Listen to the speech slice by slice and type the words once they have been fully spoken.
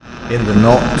In the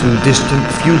not-too-distant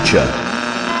future,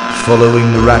 following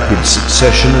the rapid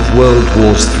succession of World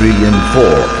Wars III and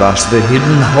IV, plus the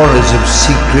hidden horrors of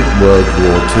secret World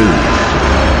War II,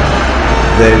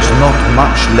 there's not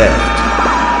much left.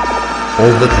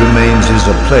 All that remains is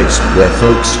a place where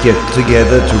folks get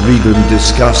together to read and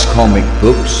discuss comic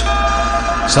books.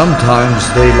 Sometimes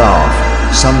they laugh,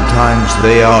 sometimes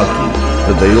they argue,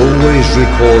 but they always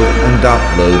record and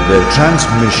upload their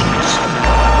transmissions.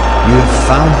 You've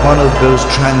found one of those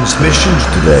transmissions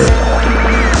today.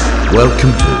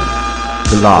 Welcome to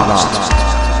the last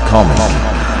comic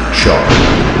shop.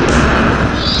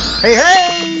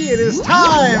 Hey, it is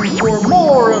time for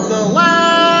more of the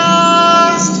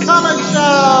last comic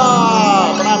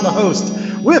shop. And I'm the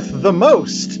host with the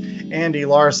most, Andy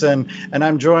Larson, and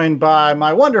I'm joined by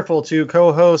my wonderful two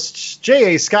co-hosts,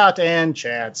 J.A. Scott and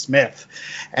Chad Smith.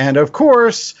 And of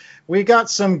course, we got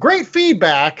some great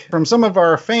feedback from some of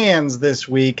our fans this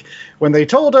week when they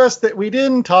told us that we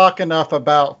didn't talk enough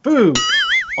about food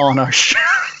on our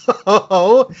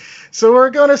show. So we're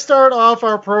going to start off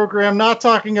our program not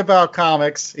talking about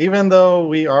comics, even though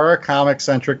we are a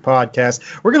comic-centric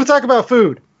podcast. We're going to talk about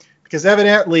food, because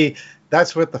evidently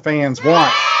that's what the fans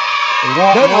want.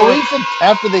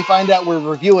 After they find out we're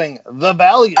reviewing The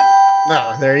Valiant.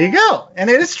 Oh, there you go. And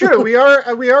it is true. We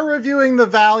are reviewing The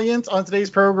Valiant on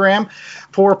today's program,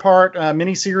 4-part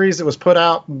miniseries that was put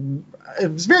out.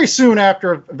 It was very soon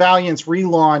after Valiant's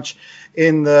relaunch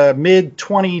in the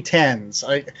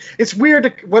mid-2010s. It's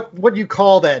weird what you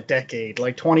call that decade,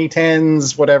 like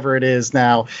 2010s, whatever it is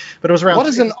now. But it was around. What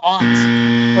is an aught?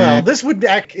 Well,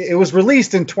 it was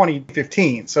released in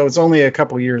 2015, so it's only a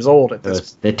couple years old at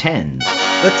this. The tens.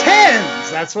 The tens!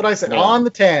 That's what I said, on the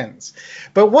tens.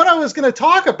 But what I was going to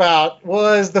talk about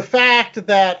was the fact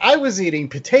that I was eating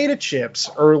potato chips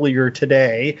earlier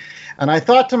today, and I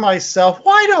thought to myself,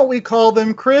 why don't we call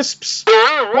them crisps?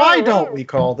 Why don't we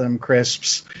call them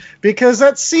crisps? Because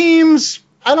that seems,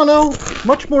 I don't know,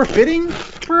 much more fitting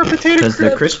for a potato crisp. Because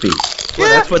they're crispy. Well,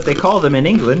 yeah. That's what they call them in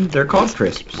England. They're called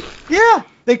crisps. Yeah,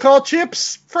 they call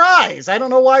chips fries. I don't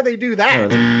know why they do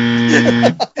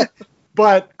that.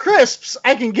 But crisps,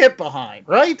 I can get behind,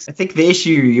 right? I think the issue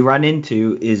you run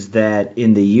into is that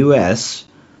in the U.S.,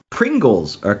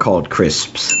 Pringles are called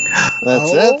crisps.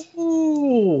 That's it.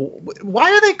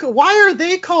 Why are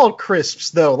they called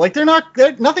crisps though? Like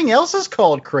nothing else is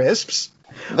called crisps.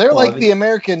 They're like the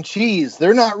American cheese.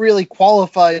 They're not really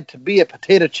qualified to be a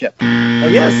potato chip.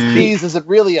 Yes, cheese isn't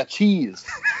really a cheese.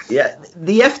 Yeah,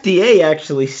 the FDA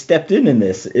actually stepped in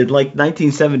this in like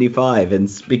 1975,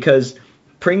 and because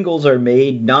Pringles are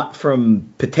made not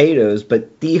from potatoes,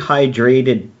 but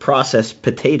dehydrated processed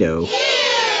potato,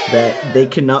 that they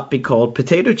cannot be called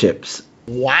potato chips.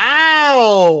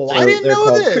 Wow! So I didn't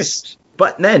know this. Crisps.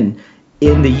 But then,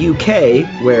 in the UK,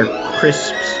 where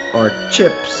crisps are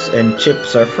chips and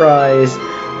chips are fries,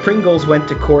 Pringles went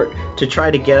to court to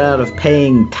try to get out of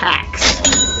paying tax.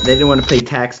 They didn't want to pay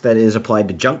tax that is applied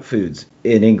to junk foods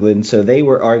in England, so they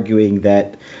were arguing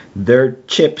that their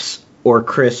chips or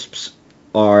crisps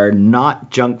are not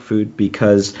junk food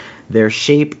because their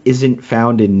shape isn't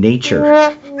found in nature.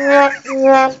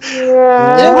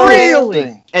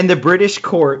 Really? And the British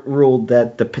court ruled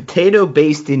that the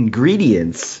potato-based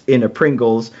ingredients in a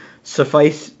Pringles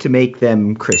suffice to make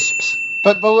them crisps.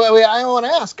 But wait, I want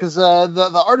to ask, because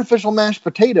the artificial mashed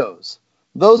potatoes,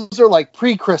 those are like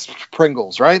pre-crisped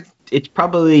Pringles, right? It's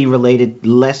probably related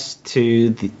less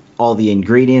to all the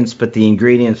ingredients, but the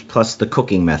ingredients plus the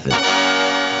cooking method.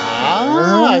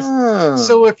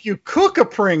 So if you cook a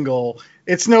Pringle,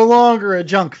 it's no longer a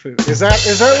junk food. Is that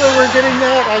where we're getting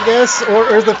at, I guess?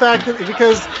 Or is the fact that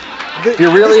because... If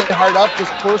you're really hard up,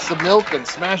 just pour some milk and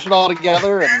smash it all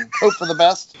together and hope for the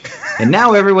best. And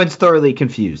now everyone's thoroughly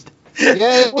confused.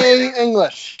 Yay,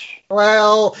 English.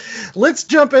 Well, let's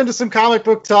jump into some comic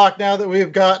book talk now that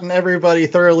we've gotten everybody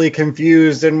thoroughly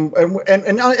confused. And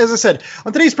as I said,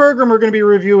 on today's program, we're going to be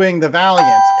reviewing The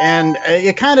Valiant. And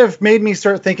it kind of made me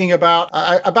start thinking about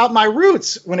my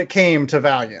roots when it came to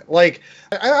Valiant. Like,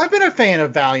 I've been a fan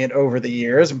of Valiant over the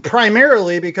years,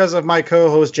 primarily because of my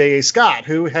co-host, J.A. Scott,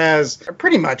 who has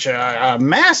pretty much a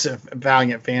massive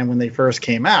Valiant fan when they first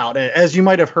came out, as you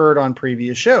might have heard on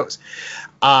previous shows.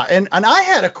 And I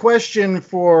had a question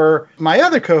for my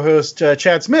other co-host,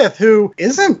 Chad Smith, who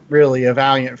isn't really a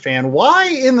Valiant fan. Why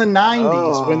in the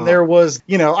 90s when there was,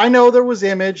 I know there was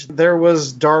Image, there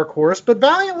was Dark Horse, but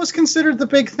Valiant was considered the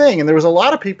big thing. And there was a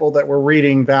lot of people that were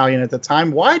reading Valiant at the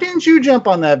time. Why didn't you jump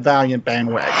on that Valiant bandwagon?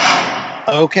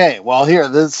 Okay, well, here,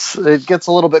 it gets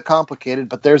a little bit complicated,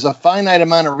 but there's a finite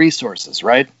amount of resources,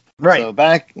 right? Right. So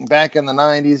back in the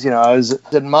 90s, I was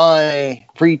in my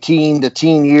preteen to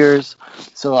teen years,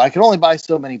 so I could only buy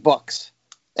so many books.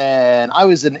 And I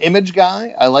was an Image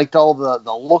guy. I liked all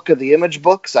the look of the Image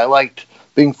books. I liked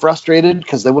being frustrated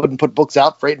because they wouldn't put books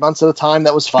out for 8 months at a time.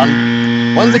 That was fun.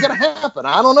 When's it going to happen?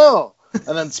 I don't know.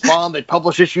 And then Spawn, they'd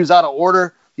publish issues out of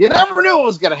order. You never knew it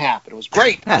was going to happen. It was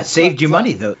great. Yeah, it saved you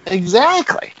money, though.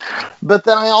 Exactly. But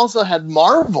then I also had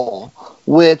Marvel,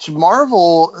 which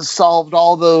Marvel solved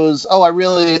all those, I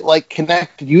really like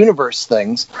connected universe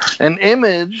things. And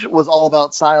Image was all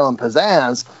about style and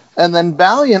pizzazz. And then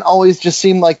Valiant always just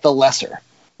seemed like the lesser.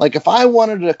 Like, if I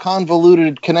wanted a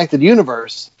convoluted connected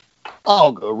universe,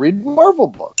 I'll go read Marvel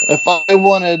book. If I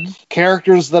wanted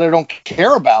characters that I don't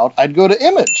care about, I'd go to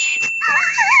Image.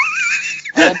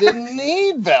 I didn't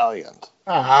need Valiant.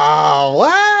 Oh,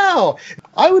 wow.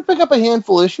 I would pick up a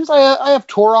handful of issues. I have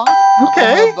Torok.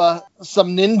 Okay. I have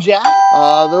some Ninja.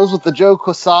 Those with the Joe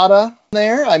Quesada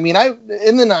there. I mean,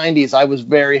 in the 90s, I was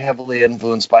very heavily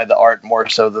influenced by the art more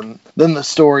so than the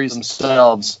stories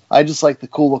themselves. I just like the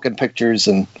cool-looking pictures,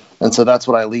 and so that's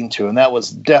what I leaned to. And that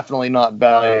was definitely not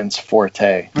Valiant's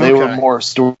forte. They were more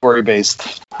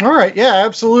story-based. All right, yeah,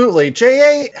 absolutely.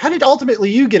 J.A., how did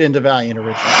ultimately you get into Valiant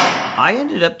originally? I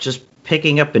ended up just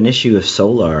picking up an issue of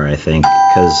Solar, I think,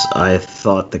 because I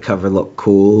thought the cover looked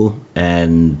cool,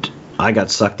 and I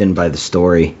got sucked in by the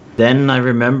story. Then I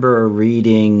remember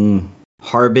reading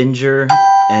Harbinger,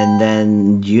 and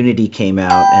then Unity came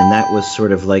out, and that was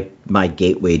sort of like my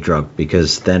gateway drug,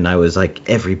 because then I was like,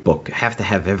 every book, I have to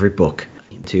have every book.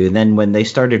 And then when they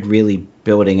started really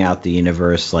building out the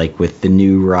universe, like with the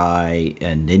new Rai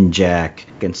and Ninjak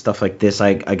and stuff like this,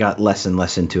 I got less and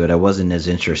less into it. I wasn't as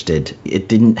interested. It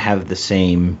didn't have the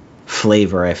same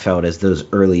flavor I felt as those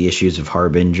early issues of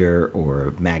Harbinger or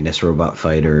Magnus Robot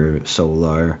Fighter,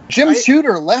 Solar. Jim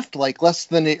Shooter left like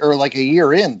a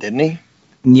year in, didn't he?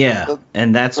 Yeah,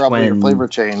 and that's probably when your flavor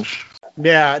changed.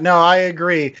 Yeah, no, I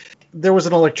agree. There was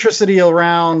an electricity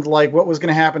around like what was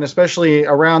going to happen, especially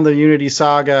around the Unity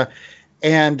saga,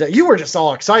 and you were just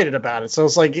all excited about it. So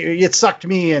it's like it sucked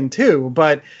me in too.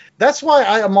 But that's why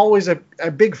I am always a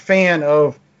big fan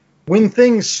of when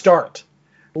things start.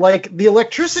 Like the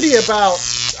electricity about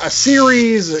a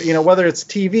series, whether it's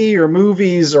TV or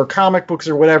movies or comic books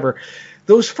or whatever,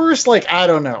 those first,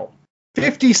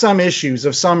 50 some issues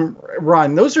of some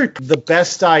run, those are the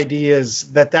best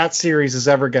ideas that series is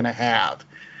ever going to have.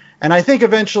 And I think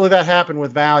eventually that happened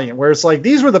with Valiant, where it's like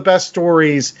these were the best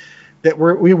stories that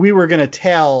we were going to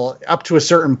tell up to a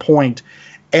certain point.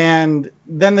 And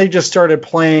then they just started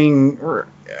playing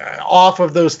off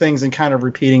of those things and kind of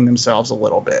repeating themselves a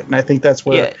little bit. And I think that's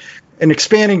where, and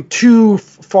expanding too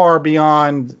far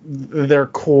beyond their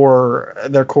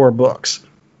core books.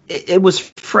 It was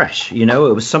fresh, it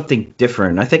was something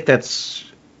different. I think that's,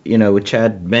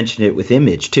 Chad mentioned it with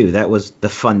Image too. That was the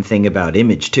fun thing about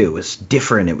Image too. It was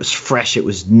different. It was fresh. It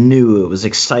was new. It was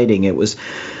exciting. It was,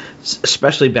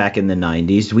 especially back in the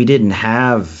 90s, we didn't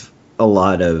have a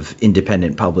lot of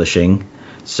independent publishing.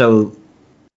 So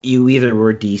you either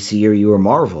were DC or you were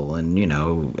Marvel, and,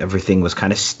 everything was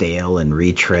kind of stale and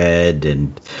retread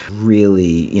and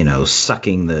really,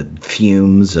 sucking the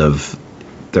fumes of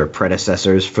their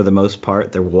predecessors for the most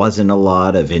part. There wasn't a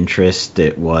lot of interest.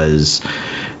 It was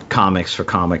comics for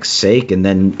comics' sake, and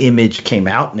then Image came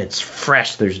out and it's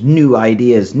fresh. There's new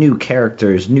ideas, new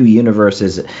characters, new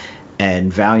universes,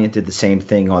 and Valiant did the same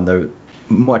thing on the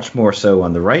much more so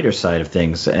on the writer side of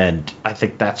things, and I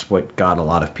think that's what got a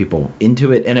lot of people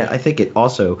into it. And I think it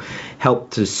also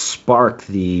helped to spark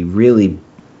the really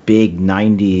big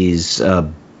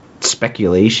 90s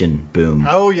speculation boom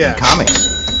in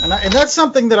comics. And that's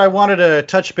something that I wanted to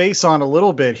touch base on a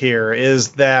little bit here,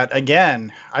 is that,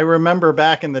 again, I remember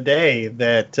back in the day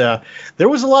that there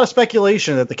was a lot of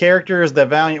speculation that the characters that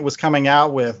Valiant was coming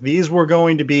out with, these were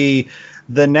going to be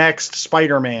the next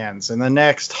Spider-Mans and the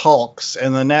next Hulks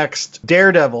and the next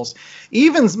Daredevils,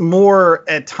 even more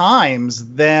at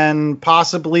times than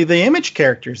possibly the Image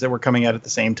characters that were coming out at the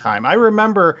same time. I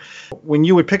remember when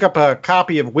you would pick up a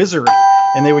copy of Wizard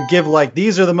and they would give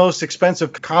these are the most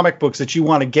expensive comic books that you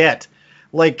want to get.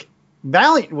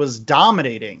 Valiant was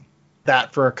dominating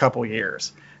that for a couple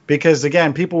years. Because,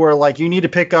 again, people were like, you need to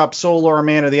pick up Solar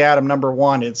Man of the Atom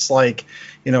 #1. It's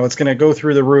it's going to go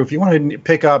through the roof. You want to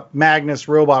pick up Magnus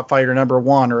Robot Fighter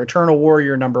 #1 or Eternal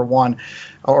Warrior #1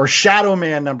 or Shadow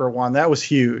Man #1. That was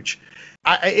huge.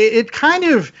 It kind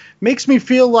of makes me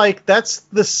feel like that's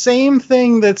the same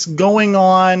thing that's going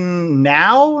on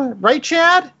now. Right,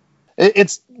 Chad?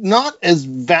 It's not as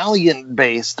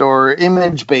Valiant-based or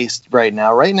Image-based right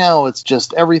now. Right now, it's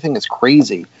just everything is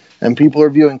crazy. And people are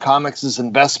viewing comics as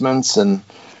investments, and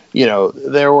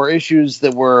there were issues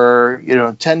that were,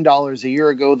 $10 a year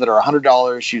ago that are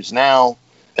 $100 issues now.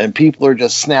 And people are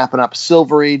just snapping up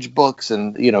Silver Age books.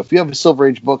 And, if you have a Silver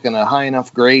Age book in a high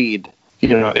enough grade,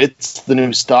 it's the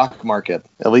new stock market,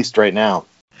 at least right now.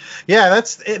 Yeah,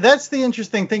 that's the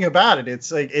interesting thing about it.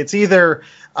 It's like it's either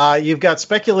you've got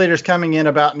speculators coming in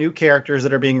about new characters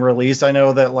that are being released. I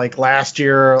know that like last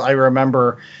year, I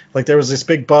remember like there was this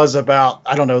big buzz about,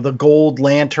 I don't know, the Gold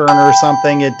Lantern or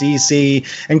something at DC,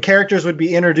 and characters would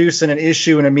be introduced in an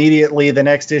issue, and immediately the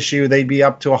next issue they'd be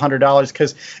up to $100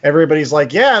 because everybody's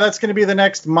like, yeah, that's going to be the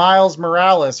next Miles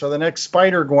Morales or the next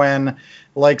Spider-Gwen,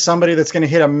 like somebody that's going to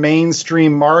hit a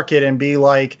mainstream market and be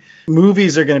like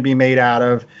movies are going to be made out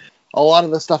of. A lot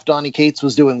of the stuff Donny Cates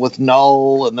was doing with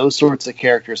Null and those sorts of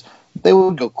characters, they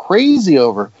would go crazy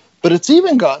over. But it's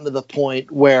even gotten to the point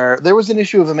where there was an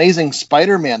issue of Amazing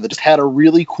Spider-Man that just had a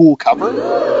really cool cover.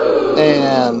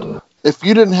 And if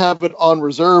you didn't have it on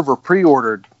reserve or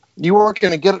pre-ordered, you weren't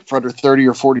going to get it for under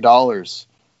 $30 or $40.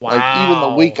 Wow. Like even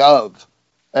the week of.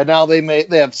 And now they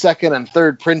have second and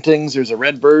third printings. There's a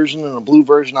red version and a blue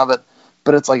version of it.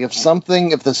 But it's like if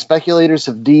the speculators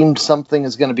have deemed something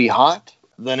is going to be hot,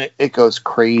 then it goes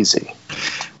crazy.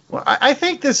 Well, I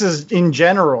think this is, in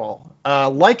general,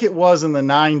 like it was in the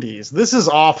 90s, this is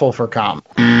awful for comics.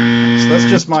 That's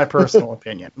just my personal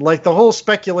opinion. Like the whole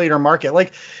speculator market,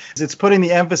 like it's putting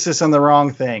the emphasis on the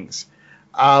wrong things.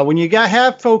 When you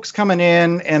have folks coming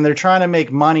in and they're trying to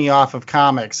make money off of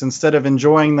comics instead of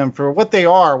enjoying them for what they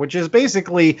are, which is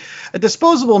basically a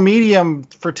disposable medium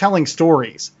for telling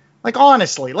stories. Like,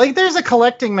 honestly, like there's a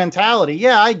collecting mentality.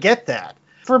 Yeah, I get that.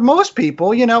 For most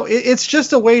people, it's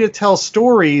just a way to tell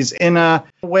stories in a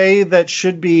way that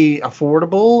should be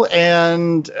affordable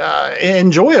and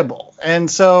enjoyable. And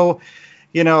so,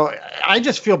 I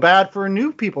just feel bad for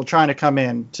new people trying to come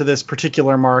in to this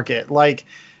particular market. Like,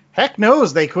 heck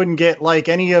knows they couldn't get like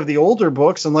any of the older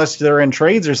books unless they're in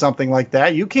trades or something like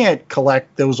that. You can't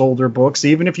collect those older books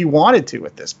even if you wanted to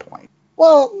at this point.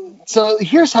 Well, so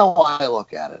here's how I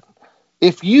look at it.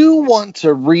 If you want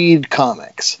to read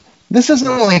comics, this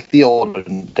isn't like the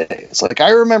olden days. Like I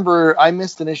remember I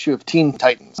missed an issue of Teen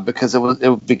Titans because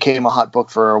it became a hot book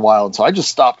for a while. And so I just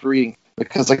stopped reading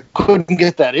because I couldn't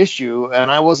get that issue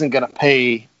and I wasn't going to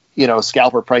pay,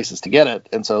 scalper prices to get it.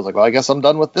 And so I was like, well, I guess I'm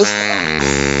done with this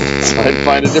now. So I'd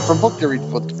find a different book to read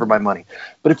for my money.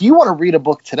 But if you want to read a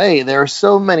book today, there are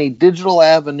so many digital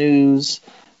avenues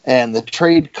and the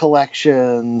trade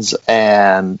collections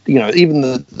and, even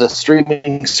the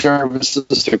streaming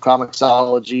services through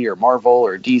Comixology or Marvel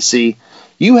or DC,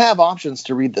 you have options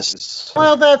to read this.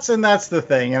 Well, that's the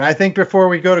thing. And I think before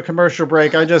we go to commercial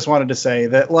break, I just wanted to say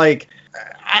that, like,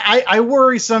 I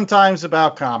worry sometimes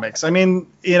about comics. I mean,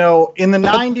 in the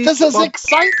 90s... This is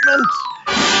excitement!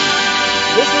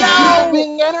 This is people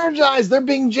being energized. They're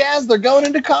being jazzed. They're going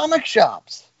into comic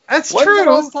shops. That's When's true.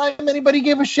 the last time anybody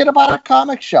gave a shit about a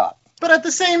comic shop? But at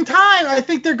the same time, I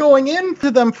think they're going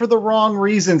into them for the wrong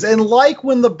reasons. And like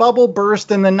when the bubble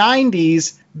burst in the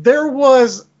 90s, there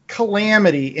was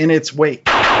calamity in its wake.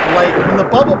 Like when the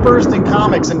bubble burst in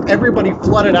comics and everybody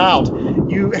flooded out,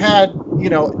 you had,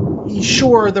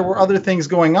 sure, there were other things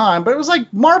going on, but it was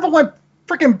like Marvel went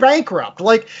freaking bankrupt.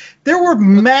 Like there were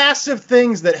massive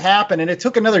things that happened, and it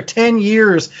took another 10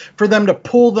 years for them to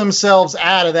pull themselves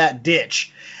out of that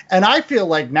ditch. And I feel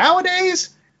like nowadays,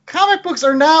 comic books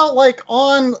are now like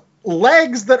on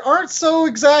legs that aren't so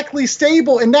exactly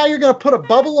stable. And now you're going to put a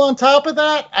bubble on top of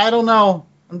that? I don't know.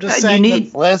 I'm just saying.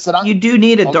 You do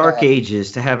need a Dark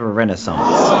Ages to have a renaissance.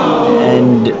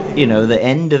 And, the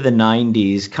end of the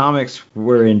 90s, comics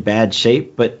were in bad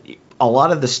shape, but a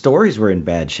lot of the stories were in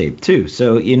bad shape too.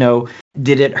 So,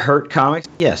 did it hurt comics?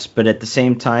 Yes. But at the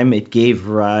same time, it gave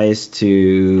rise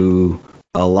to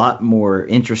a lot more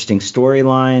interesting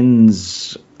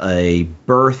storylines, a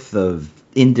birth of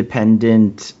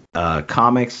independent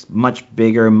comics, much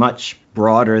bigger, much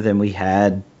broader than we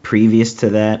had previous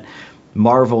to that.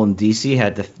 Marvel and DC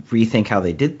had to rethink how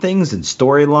they did things and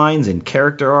storylines and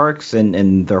character arcs,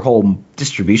 and their whole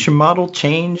distribution model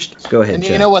changed. Go ahead, and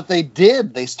Jeff. You know what they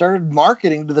did? They started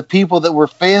marketing to the people that were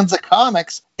fans of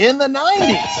comics in the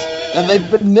 90s. And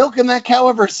they've been milking that cow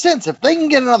ever since. If they can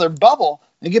get another bubble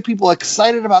and get people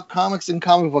excited about comics and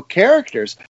comic book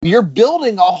characters, you're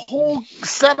building a whole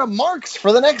set of marks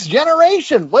for the next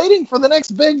generation, waiting for the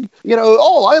next big,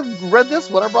 I read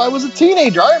this whenever I was a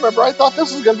teenager. I remember I thought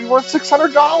this was going to be worth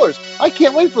 $600. I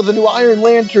can't wait for the new Iron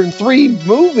Lantern 3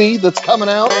 movie that's coming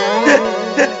out.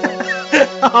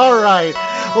 All right.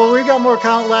 Well, we got more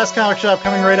Last Comic Shop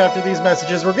coming right after these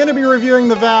messages. We're going to be reviewing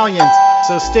The Valiant,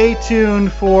 so stay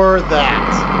tuned for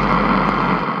that.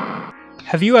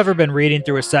 Have you ever been reading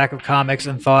through a stack of comics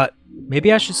and thought,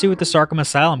 maybe I should see what this Arkham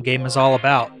Asylum game is all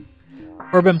about?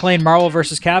 Or been playing Marvel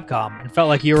vs. Capcom and felt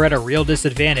like you were at a real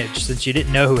disadvantage since you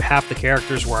didn't know who half the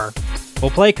characters were?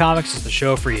 Well, Play Comics is the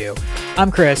show for you.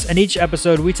 I'm Chris, and each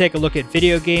episode we take a look at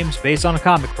video games based on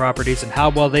comic properties and how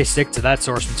well they stick to that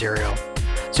source material.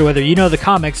 So whether you know the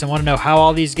comics and want to know how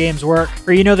all these games work,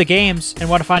 or you know the games and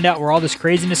want to find out where all this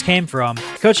craziness came from,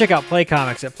 go check out Play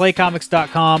Comics at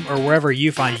playcomics.com or wherever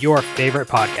you find your favorite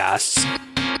podcasts.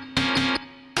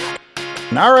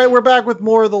 All right, we're back with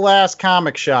more of The Last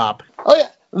Comic Shop. Oh, yeah.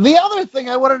 The other thing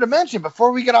I wanted to mention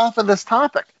before we get off of this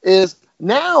topic is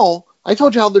now, I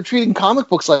told you how they're treating comic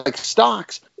books like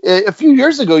stocks. A few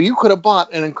years ago, you could have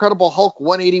bought an Incredible Hulk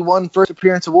 181 first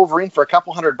appearance of Wolverine for a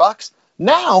couple $100.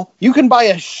 Now, you can buy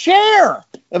a share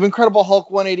of Incredible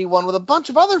Hulk 181 with a bunch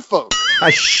of other folks.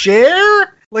 A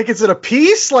share? Like, is it a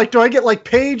piece? Like, do I get, like,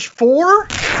 page 4?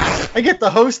 I get the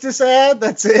hostess ad,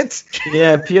 that's it?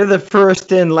 Yeah, if you're the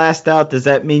first in, last out, does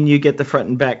that mean you get the front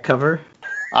and back cover?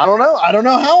 I don't know. I don't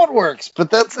know how it works, but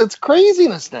it's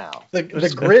craziness now. The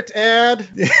grit ad,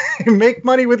 make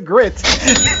money with grit.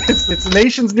 It's the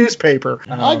nation's newspaper.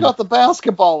 I got the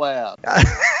basketball ad.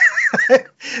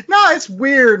 No, it's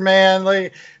weird, man.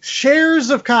 Like, shares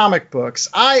of comic books.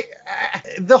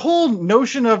 The whole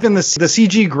notion of the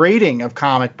CG grading of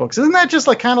comic books, isn't that just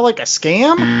like kind of like a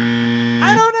scam?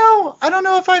 I don't know. I don't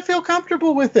know if I feel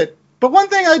comfortable with it. But one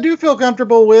thing I do feel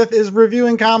comfortable with is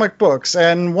reviewing comic books.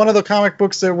 And one of the comic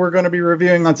books that we're going to be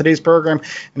reviewing on today's program,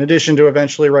 in addition to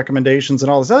eventually recommendations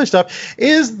and all this other stuff,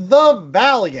 is The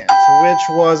Valiant, which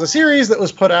was a series that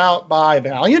was put out by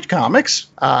Valiant Comics,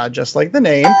 just like the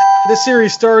name. This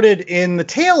series started in the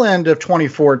tail end of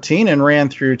 2014 and ran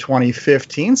through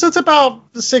 2015. So it's about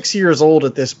 6 years old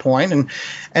at this point.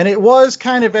 And it was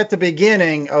kind of at the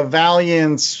beginning of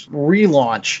Valiant's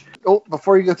relaunch. Oh,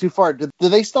 before you go too far, do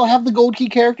they still have the Gold Key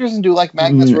characters and do like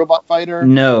Magnus Robot Fighter?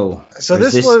 No. So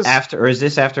is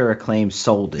this after Acclaim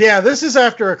sold it? Yeah, this is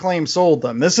after Acclaim sold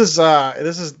them. This is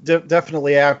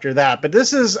definitely after that. But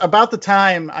this is about the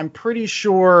time, I'm pretty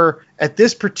sure, at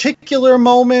this particular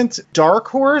moment, Dark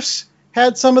Horse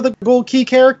had some of the Gold Key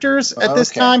characters at this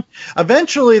time.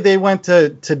 Eventually, they went to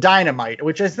Dynamite,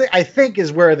 which I think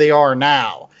is where they are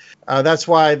now. That's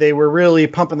why they were really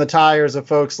pumping the tires of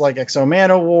folks like Exo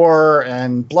Manowar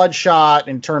and Bloodshot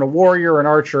and Eternal Warrior and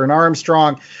Archer and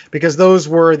Armstrong, because those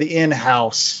were the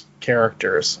in-house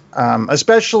characters,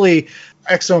 especially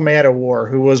Exo Manowar,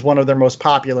 who was one of their most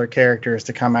popular characters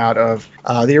to come out of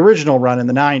the original run in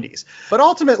the 90s. But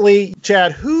ultimately,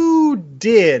 Chad, who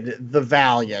did The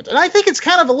Valiant? And I think it's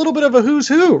kind of a little bit of a who's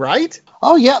who, right?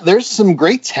 Oh, yeah, there's some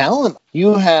great talent.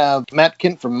 You have Matt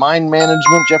Kindt from Mind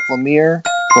Management, Jeff Lemire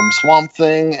from Swamp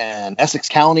Thing and Essex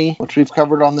County, which we've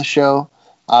covered on the show.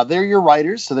 They're your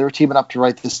writers, so they were teaming up to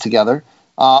write this together.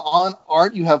 On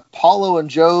art, you have Paolo and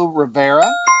Joe Rivera,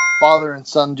 father and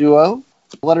son duo.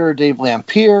 Letterer Dave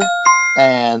Lampier,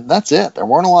 and that's it. There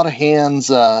weren't a lot of hands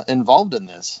involved in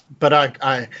this. But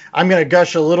I'm going to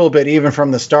gush a little bit even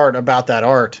from the start about that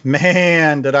art.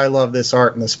 Man, did I love this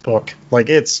art in this book. Like,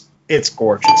 it's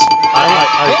gorgeous.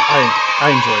 I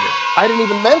enjoyed it. I didn't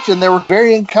even mention there were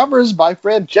variant covers by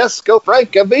Francesco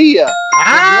Francavilla.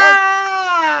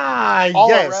 All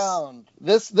yes. around.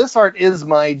 This art is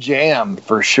my jam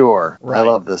for sure. Right. I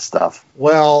love this stuff.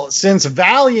 Well, since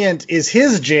Valiant is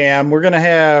his jam, we're going to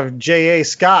have J.A.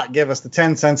 Scott give us the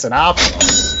 10-cent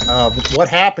synopsis of what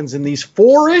happens in these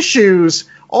 4 issues,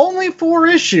 only 4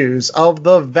 issues of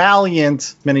the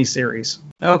Valiant miniseries.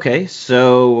 Okay,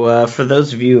 so for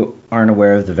those of you who aren't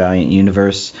aware of the Valiant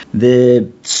Universe,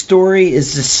 the story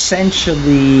is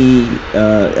essentially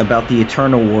about the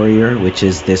Eternal Warrior, which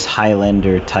is this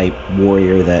Highlander-type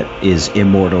warrior that is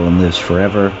immortal and lives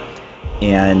forever,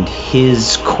 and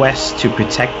his quest to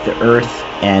protect the Earth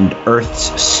and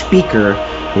Earth's speaker,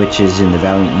 which is in the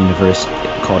Valiant Universe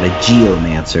called a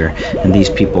geomancer, and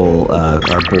these people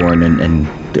are born and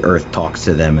the Earth talks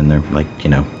to them, and they're like,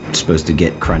 supposed to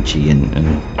get crunchy and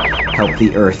help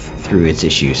the Earth through its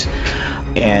issues.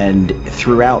 And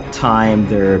throughout time,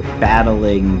 they're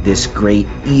battling this great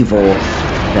evil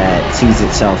that sees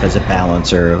itself as a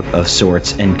balancer of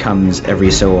sorts and comes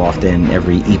every so often,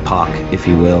 every epoch, if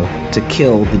you will, to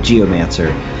kill the geomancer.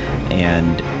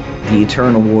 And the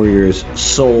Eternal Warrior's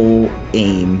sole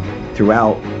aim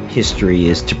throughout history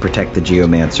is to protect the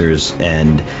geomancers,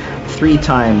 and 3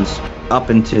 times up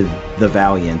into the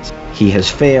Valiant, he has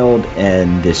failed,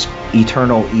 and this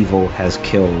eternal evil has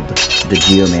killed the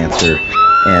geomancer.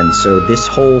 And so this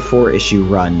whole 4-issue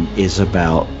run is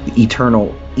about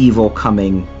eternal evil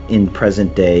coming in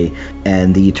present day,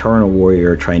 and the Eternal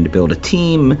Warrior are trying to build a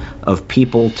team of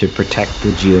people to protect the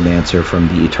Geomancer from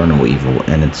the eternal evil.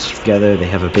 And it's together, they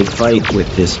have a big fight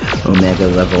with this Omega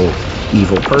level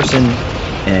evil person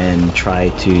and try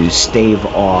to stave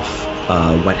off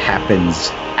what happens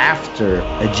after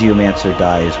a Geomancer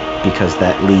dies, because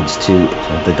that leads to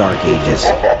the Dark Ages.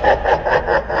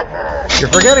 You're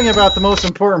forgetting about the most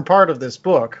important part of this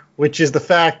book, which is the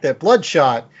fact that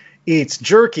Bloodshot eats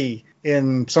jerky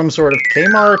in some sort of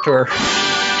Kmart or,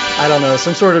 I don't know,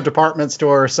 some sort of department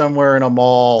store somewhere in a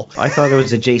mall. I thought it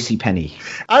was a JCPenney.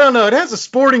 I don't know. It has a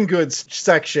sporting goods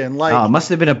section. Like, it must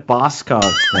have been a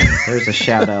Boscov thing. There's a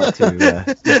shout out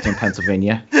to Eastern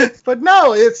Pennsylvania. But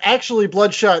no, it's actually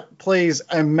Bloodshot plays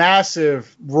a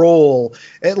massive role,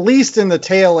 at least in the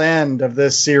tail end of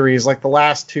this series, like the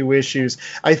last 2 issues.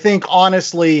 I think,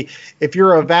 honestly, if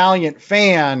you're a Valiant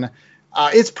fan,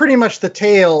 it's pretty much the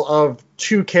tale of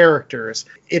 2 characters,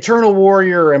 Eternal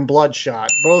Warrior and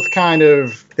Bloodshot. Both kind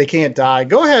of, they can't die.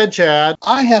 Go ahead, Chad.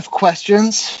 I have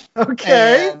questions.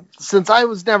 Okay. And since I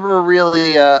was never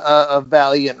really a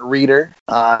Valiant reader,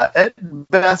 at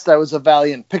best I was a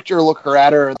Valiant picture looker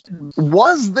at her.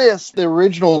 Was this the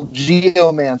original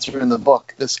Geomancer in the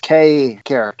book, this K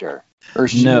character? Or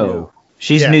No.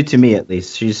 She's new to me, at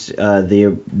least. She's the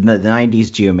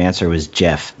 90s Geomancer was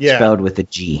Jeff, spelled with a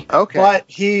G. Okay. But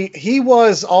he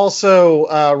was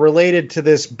also related to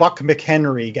this Buck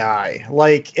McHenry guy.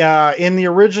 Like, in the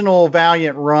original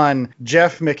Valiant run,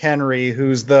 Jeff McHenry,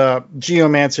 who's the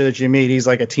Geomancer that you meet, he's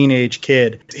like a teenage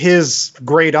kid. His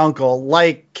great uncle,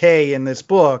 like Kay in this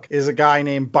book, is a guy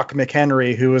named Buck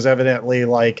McHenry, who was evidently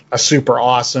like a super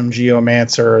awesome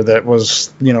Geomancer that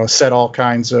was, set all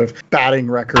kinds of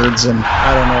batting records and,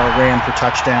 I don't know, ran for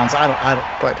touchdowns.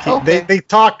 But they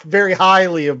talked very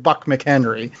highly of Buck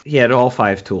McHenry. He had all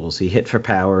 5 tools. He hit for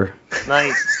power.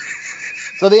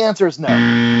 Nice. So the answer is no.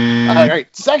 All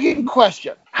right. Second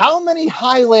question. How many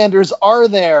Highlanders are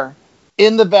there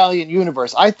in the Valiant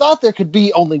Universe? I thought there could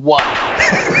be only 1.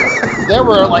 There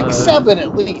were like 7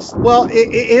 at least. Well,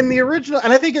 in the original,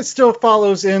 and I think it still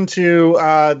follows into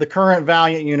the current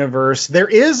Valiant Universe, there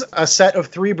is a set of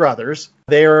 3 brothers.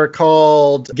 They are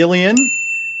called Gillian,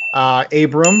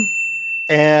 Abram,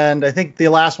 and I think the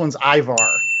last one's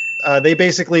Ivar. They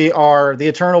basically are the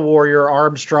Eternal Warrior,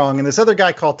 Armstrong, and this other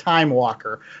guy called Time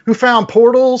Walker, who found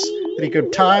portals that he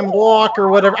could time walk or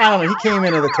whatever. I don't know. He came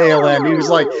into the tail end. He was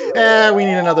like, we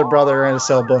need another brother and to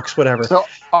sell books, whatever. So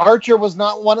Archer was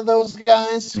not one of those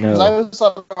guys? No. I always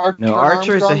thought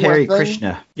Archer is a Hare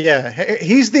Krishna. Yeah,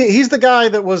 he's the guy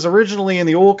that was originally in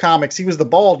the old comics. He was the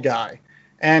bald guy.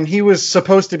 And he was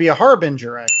supposed to be a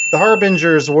Harbinger. The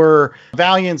Harbingers were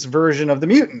Valiant's version of the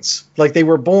mutants. Like, they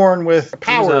were born with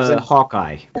powers. He was a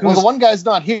Hawkeye. Well, the one guy's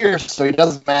not here, so he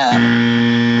doesn't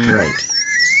matter. Right.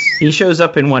 He shows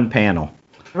up in one panel.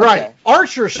 Right. Okay.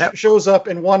 Archer shows up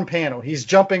in one panel. He's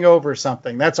jumping over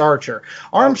something. That's Archer.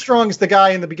 Armstrong's the guy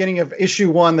in the beginning of issue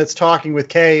 1 that's talking with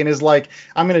Kay and is like,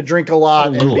 I'm going to drink a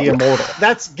lot and be immortal.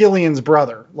 That's Gillian's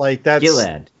brother. Like, that's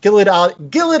Gilad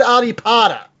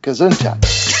Adipata. Gesundheit.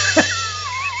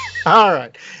 All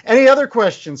right. Any other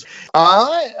questions?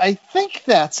 I think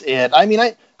that's it. I mean,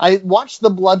 I watched the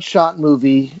Bloodshot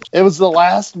movie. It was the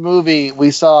last movie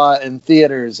we saw in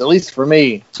theaters, at least for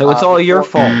me. So it's all your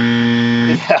fault.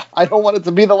 Yeah, I don't want it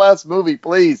to be the last movie,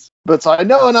 please. But so I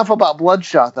know enough about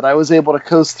Bloodshot that I was able to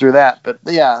coast through that. But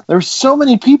yeah, there's so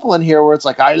many people in here where it's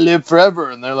like, I live forever.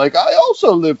 And they're like, I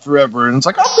also live forever. And it's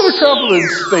like, I'm going to travel in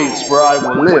space where I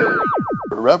will live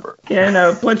forever. Yeah,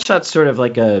 no, Bloodshot's sort of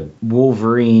like a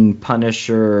Wolverine,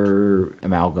 Punisher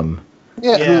amalgam.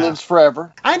 Yeah, who lives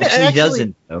forever. Actually, he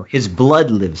doesn't, though. His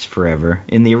blood lives forever.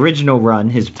 In the original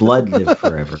run, his blood lived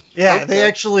forever. Yeah, Okay. they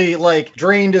actually,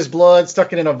 drained his blood,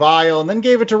 stuck it in a vial, and then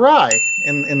gave it to Rye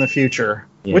in the future.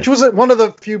 Yeah. Which was one of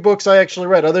the few books I actually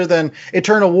read, other than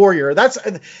Eternal Warrior. That's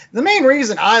the main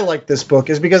reason I like this book,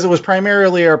 is because it was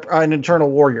primarily an Eternal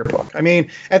Warrior book. I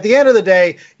mean, at the end of the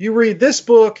day, you read this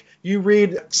book, you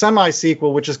read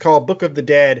semi-sequel, which is called Book of the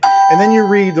Dead, and then you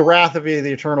read The Wrath of the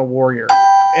Eternal Warrior.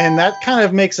 And that kind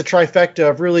of makes a trifecta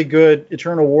of really good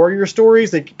Eternal Warrior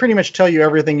stories that pretty much tell you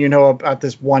everything you know about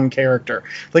this one character.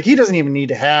 Like, he doesn't even need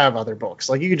to have other books.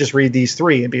 Like, you could just read these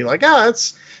 3 and be like,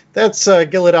 that's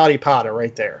Gilad Adipata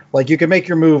right there. Like, you could make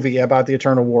your movie about the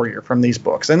Eternal Warrior from these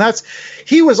books. And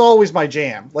he was always my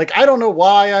jam. Like, I don't know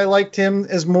why I liked him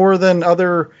as more than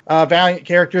other Valiant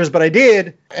characters, but I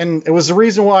did. And it was the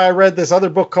reason why I read this other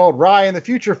book called Rye and the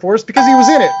Future Force, because he was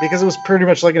in it. Because it was pretty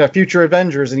much like in a Future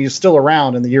Avengers, and he was still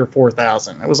around in the year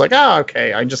 4000. I was like,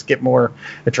 okay, I just get more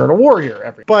Eternal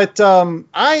Warrior. But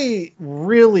I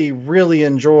really, really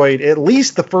enjoyed at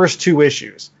least the first 2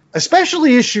 issues.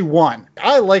 especially issue 1.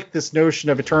 I like this notion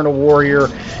of Eternal Warrior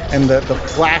and the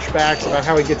flashbacks about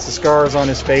how he gets the scars on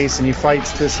his face and he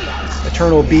fights this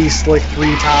Eternal Beast like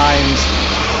 3 times.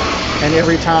 And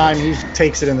every time he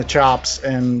takes it in the chops,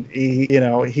 and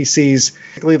he sees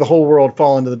basically the whole world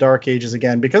fall into the Dark Ages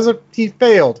again because he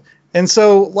failed. And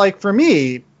so, like, for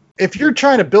me, if you're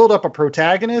trying to build up a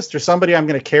protagonist or somebody I'm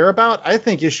going to care about, I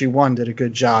think issue 1 did a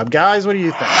good job. Guys, what do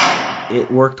you think?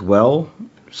 It worked well,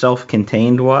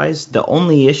 self-contained wise. The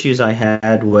only issues I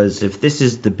had was if this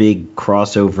is the big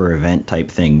crossover event type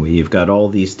thing where you've got all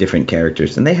these different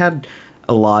characters, and they had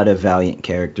a lot of Valiant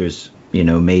characters,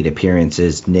 made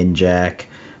appearances, Ninjak,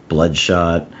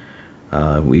 Bloodshot,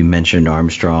 we mentioned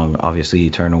Armstrong, obviously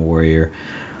Eternal Warrior,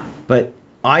 but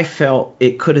I felt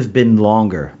it could have been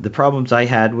longer. The problems I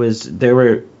had was there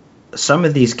were some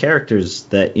of these characters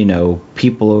that,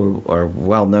 people are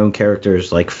well-known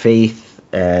characters like Faith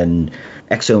and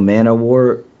Exo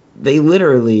Manowar, they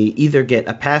literally either get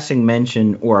a passing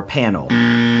mention or a panel.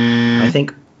 I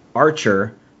think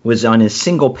Archer was on his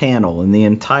single panel in the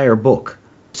entire book.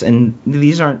 And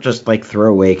these aren't just like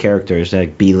throwaway characters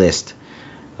like B-list.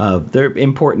 They're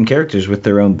important characters with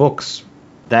their own books.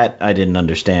 That I didn't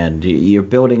understand. You're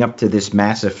building up to this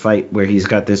massive fight where he's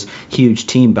got this huge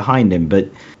team behind him, but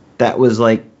that was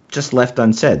like just left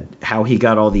unsaid. How he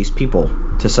got all these people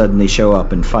to suddenly show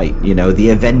up and fight. The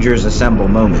Avengers Assemble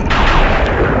moment.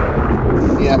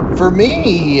 Yeah, for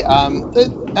me,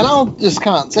 and I'll just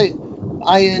kind of say,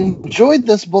 I enjoyed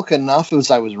this book enough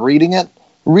as I was reading it.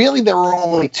 Really, there were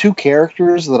only 2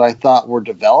 characters that I thought were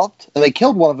developed, and they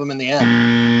killed one of them in the end.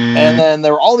 And then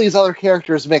there were all these other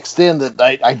characters mixed in that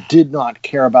I did not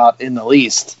care about in the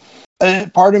least.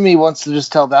 Part of me wants to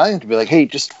just tell Valiant to be like, hey,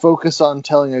 just focus on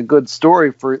telling a good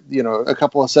story for, a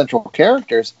couple of central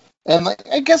characters. And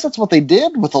I guess that's what they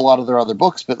did with a lot of their other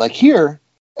books. But like here,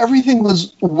 everything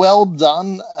was well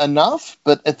done enough.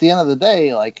 But at the end of the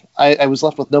day, like I was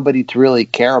left with nobody to really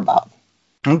care about.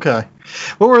 Okay.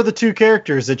 What were the 2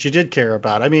 characters that you did care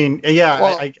about? I mean, yeah.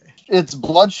 Well, it's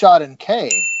Bloodshot and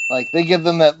Kay. Like, they give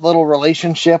them that little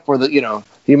relationship where,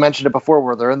 you mentioned it before,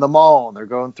 where they're in the mall and they're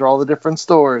going through all the different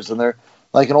stores and they're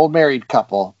like an old married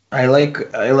couple. I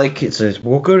like it says,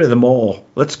 we'll go to the mall.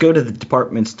 Let's go to the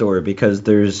department store because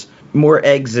there's more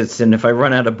exits, and if I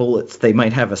run out of bullets, they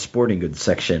might have a sporting goods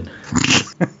section.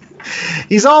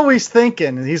 He's always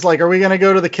thinking. He's like, are we going to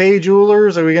go to the Kay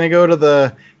Jewelers? Are we going to go to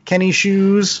the Kenny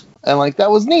Shoes? And like, that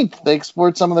was neat. They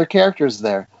explored some of their characters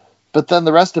there. But then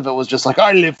the rest of it was just like,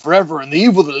 I live forever, and the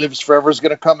evil that lives forever is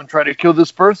going to come and try to kill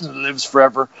this person that lives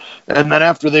forever. And then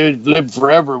after they live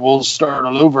forever, we'll start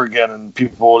all over again, and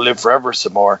people will live forever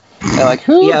some more. And like,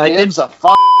 who gives a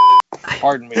fuck?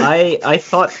 Pardon me. I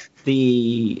thought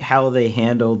how they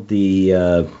handled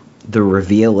the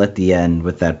reveal at the end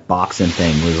with that boxing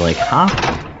thing was like, huh?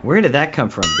 Where did that come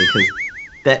from? Because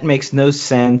that makes no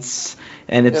sense.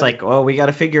 And it's like, well, we got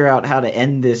to figure out how to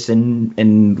end this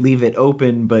and leave it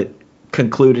open, but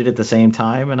conclude it at the same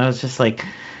time. And I was just like,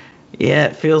 yeah,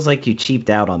 it feels like you cheaped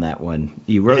out on that one.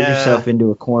 You wrote yourself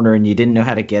into a corner and you didn't know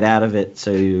how to get out of it.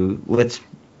 So let's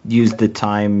use the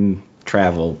time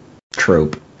travel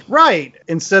trope. Right.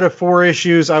 Instead of 4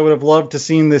 issues, I would have loved to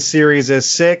seen this series as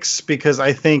 6, because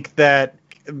I think that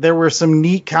there were some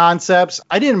neat concepts.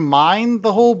 I didn't mind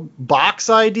the whole box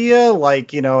idea.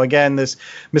 Like, again, this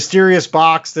mysterious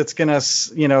box that's going to,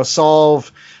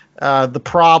 solve the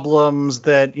problems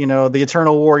that, the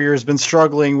Eternal Warrior has been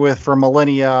struggling with for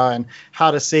millennia, and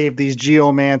how to save these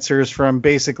geomancers from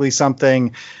basically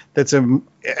something that's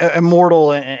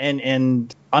immortal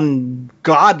and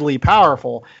ungodly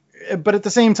powerful. But at the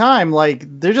same time, like,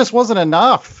 there just wasn't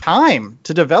enough time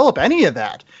to develop any of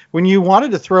that. When you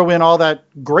wanted to throw in all that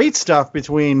great stuff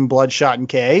between Bloodshot and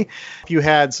Kay, you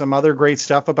had some other great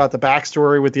stuff about the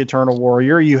backstory with the Eternal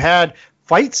Warrior. You had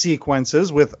fight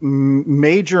sequences with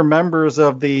major members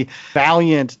of the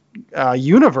Valiant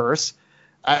universe,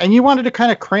 and you wanted to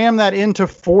kind of cram that into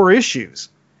 4 issues.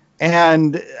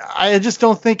 And I just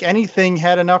don't think anything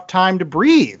had enough time to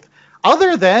breathe,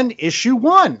 other than issue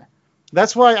 1.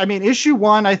 That's why, I mean, issue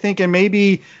 1, I think, and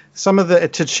maybe some of the,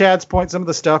 to Chad's point, some of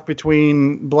the stuff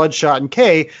between Bloodshot and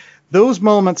Kay, those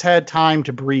moments had time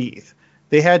to breathe.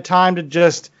 They had time to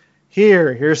just,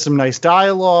 here's some nice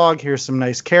dialogue, here's some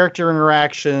nice character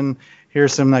interaction,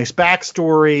 here's some nice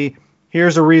backstory,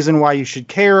 here's a reason why you should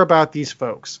care about these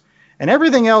folks. And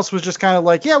everything else was just kind of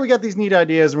like, yeah, we got these neat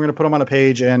ideas, and we're going to put them on a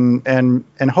page, and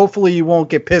hopefully you won't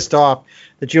get pissed off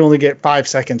that you only get 5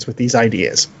 seconds with these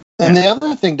ideas. And the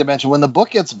other thing to mention, when the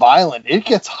book gets violent, it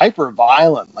gets hyper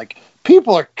violent. Like,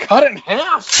 people are cut in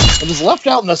half and just left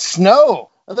out in the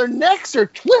snow. Their necks are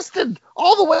twisted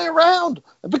all the way around.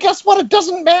 But guess what? It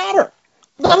doesn't matter.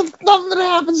 Nothing that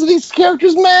happens to these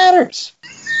characters matters.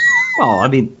 Well, I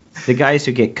mean, the guys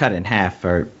who get cut in half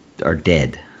are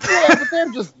dead. Yeah, but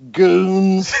they're just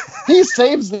goons. He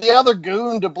saves the other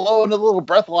goon to blow into the little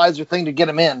breathalyzer thing to get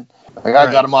him in. Like,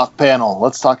 I got him off panel.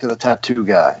 Let's talk to the tattoo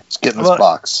guy. Let's get in this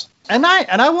box. And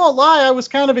I won't lie, I was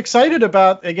kind of excited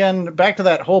about, again, back to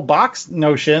that whole box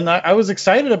notion. I was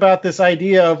excited about this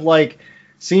idea of, like,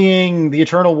 seeing the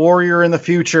Eternal Warrior in the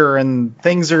future, and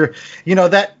things are,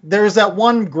 that there's that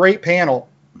one great panel.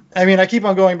 I mean, I keep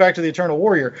on going back to the Eternal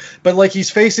Warrior, but like he's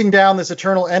facing down this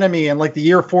eternal enemy in like the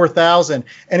year 4000,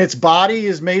 and its body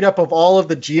is made up of all of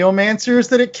the geomancers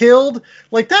that it killed.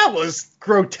 Like, that was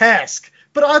grotesque,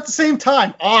 but at the same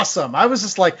time, awesome. I was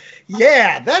just like,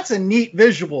 yeah, that's a neat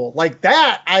visual. Like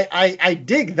that, I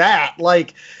dig that.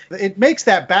 Like, it makes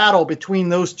that battle between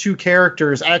those two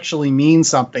characters actually mean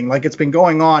something. Like, it's been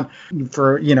going on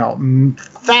for,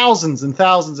 thousands and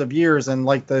thousands of years, and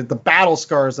like the battle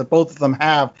scars that both of them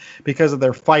have because of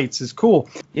their fights is cool.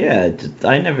 Yeah,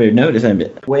 I never noticed. I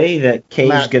mean, the way that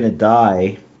Kay's gonna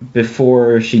die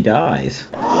before she dies.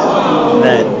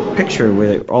 That picture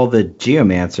with all the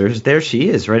geomancers, there she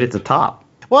is, right at the top.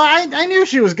 Well, I knew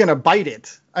she was gonna bite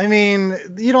it. I mean,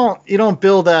 you don't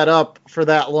build that up for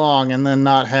that long and then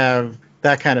not have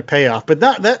that kind of payoff. But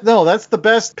that's the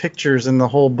best pictures in the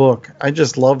whole book. I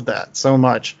just love that so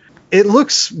much. It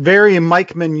looks very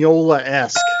Mike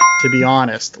Mignola-esque, to be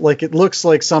honest. Like, it looks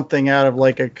like something out of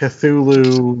like a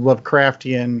Cthulhu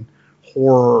Lovecraftian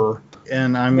horror.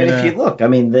 And if you look, I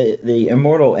mean, the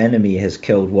immortal enemy has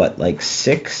killed what, like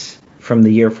 6 from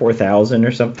the year 4000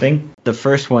 or something. The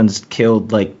first one's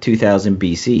killed like 2000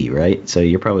 BC, right? So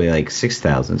you're probably like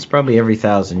 6000. It's probably every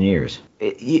 1,000 years.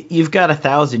 You've got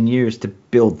 1,000 years to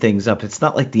build things up. It's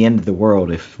not like the end of the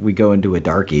world if we go into a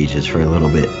dark ages for a little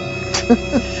bit.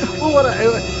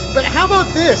 But how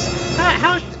about this?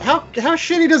 How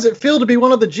shitty does it feel to be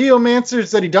one of the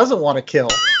geomancers that he doesn't want to kill?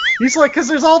 He's like, because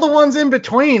there's all the ones in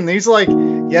between. He's like,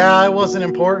 yeah, I wasn't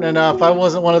important enough. I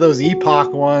wasn't one of those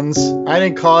epoch ones. I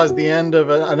didn't cause the end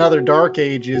of another Dark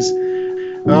Ages.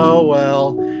 Oh,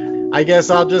 well, I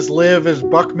guess I'll just live as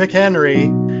Buck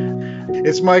McHenry.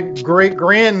 It's my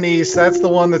great-grandniece. That's the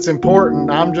one that's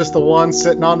important. I'm just the one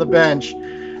sitting on the bench.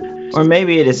 Or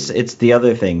maybe it's the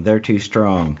other thing. They're too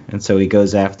strong, and so he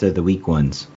goes after the weak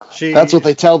ones. That's what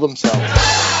they tell themselves.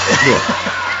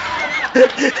 Yeah.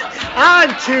 I'm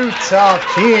too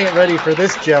tough. He ain't ready for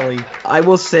this jelly. I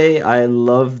will say I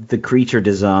love the creature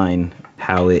design,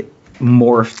 how it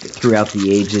morphed throughout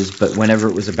the ages, but whenever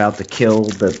it was about to kill,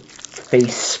 the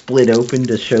face split open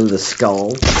to show the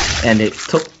skull, and it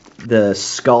took the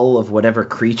skull of whatever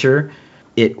creature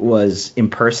it was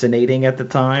impersonating at the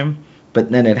time,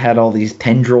 but then it had all these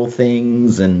tendril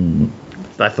things, and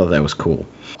I thought that was cool.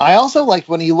 I also liked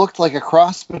when he looked like a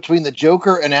cross between the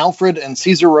Joker and Alfred and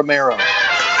Cesar Romero.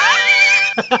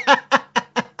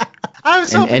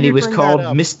 And he was called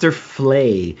Mr.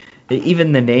 Flay.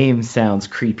 Even the name sounds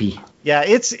creepy. Yeah,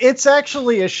 it's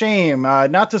actually a shame,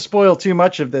 not to spoil too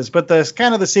much of this, but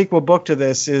the sequel book to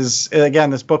this is, again,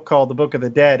 this book called The Book of the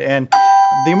Dead, and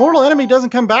the immortal enemy doesn't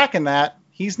come back in that.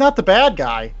 He's not the bad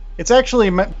guy. It's actually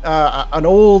an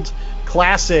old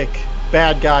classic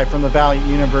bad guy from the Valiant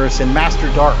Universe in Master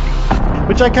Dark,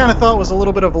 which I kind of thought was a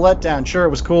little bit of a letdown. Sure, it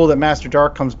was cool that Master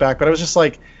Dark comes back, but I was just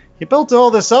like, you built all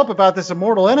this up about this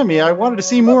immortal enemy. I wanted to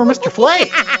see more Mr.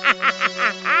 Flay.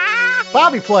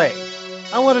 Bobby Flay.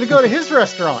 I wanted to go to his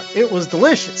restaurant. It was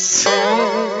delicious.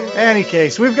 Any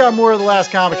case, we've got more of The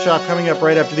Last Comic Shop coming up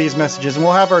right after these messages, and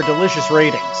we'll have our delicious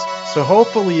ratings. So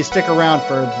hopefully you stick around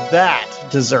for that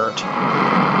dessert.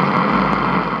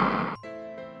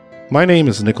 My name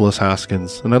is Nicholas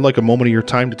Haskins, and I'd like a moment of your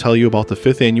time to tell you about the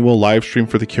 5th annual live stream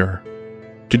for The Cure.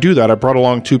 To do that, I brought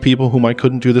along 2 people whom I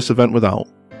couldn't do this event without,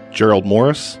 Gerald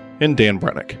Morris and Dan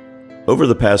Brennick. Over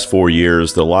the past 4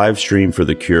 years, the live stream for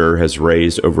The Cure has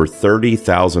raised over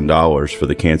 $30,000 for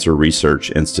the Cancer Research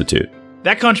Institute.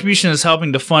 That contribution is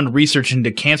helping to fund research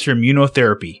into cancer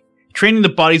immunotherapy, training the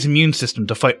body's immune system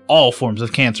to fight all forms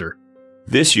of cancer.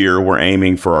 This year, we're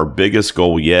aiming for our biggest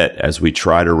goal yet as we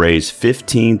try to raise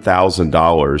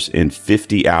 $15,000 in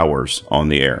 50 hours on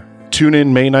the air. Tune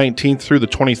in May 19th through the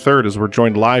 23rd as we're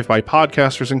joined live by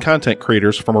podcasters and content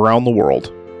creators from around the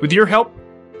world. With your help,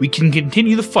 we can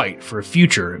continue the fight for a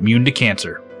future immune to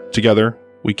cancer. Together,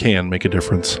 we can make a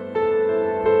difference.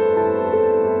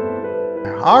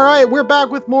 All right, we're back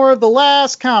with more of The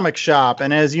Last Comic Shop,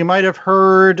 and as you might have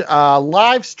heard,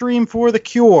 live stream for The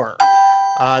Cure.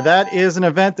 That is an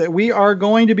event that we are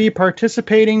going to be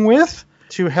participating with.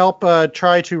 to help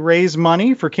try to raise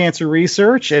money for cancer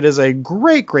research. It is a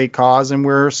great, great cause, and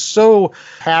we're so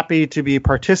happy to be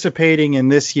participating in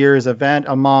this year's event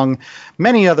among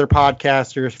many other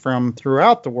podcasters from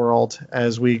throughout the world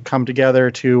as we come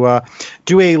together to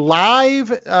do a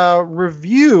live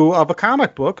review of a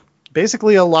comic book,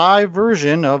 basically a live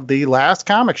version of the last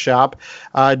comic shop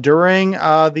during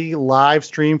the live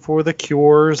stream for the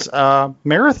Cure's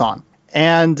marathon.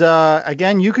 And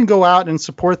again, you can go out and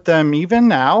support them even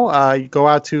now. You go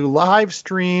out to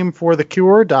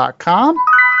livestreamforthecure.com.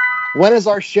 When is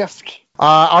our shift?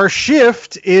 Our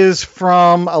shift is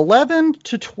from 11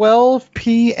 to 12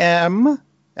 p.m.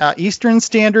 Eastern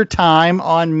Standard Time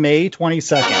on May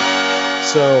 22nd.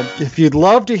 So if you'd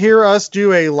love to hear us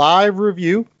do a live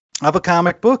review of a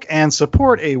comic book and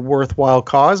support a worthwhile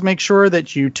cause, make sure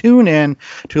that you tune in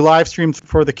to live stream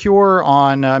for the Cure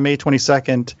on May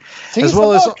 22nd. Tease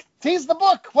the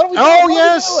book. What are we doing? Oh,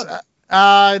 yes.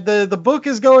 The book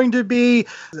is going to be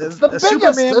it's the biggest.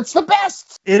 Superman. It's the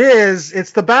best. It is.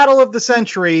 It's the battle of the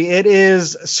century. It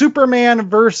is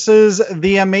Superman versus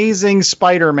the Amazing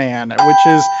Spider-Man,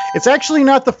 it's actually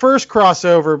not the first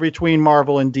crossover between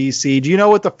Marvel and DC. Do you know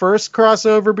what the first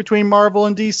crossover between Marvel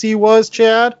and DC was,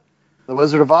 Chad? The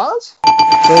Wizard of Oz?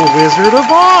 The Wizard of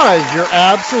Oz. You're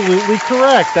absolutely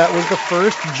correct. That was the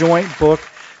first joint book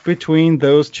between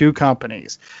those two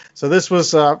companies. So this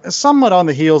was somewhat on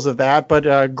the heels of that, but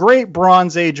a great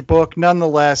Bronze Age book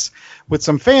nonetheless with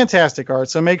some fantastic art.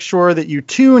 So make sure that you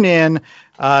tune in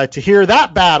to hear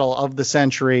that battle of the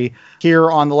century here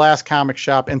on The Last Comic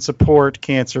Shop and support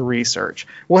cancer research.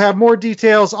 We'll have more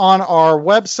details on our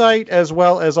website as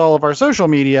well as all of our social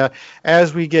media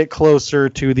as we get closer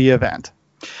to the event.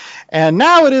 And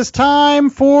now it is time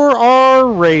for our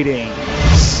ratings.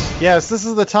 Yes, this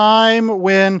is the time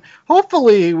when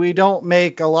hopefully we don't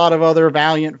make a lot of other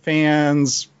Valiant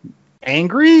fans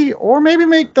angry or maybe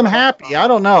make them happy. I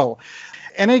don't know.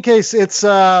 In any case, it's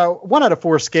 1 out of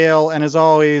 4 scale. And as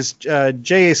always,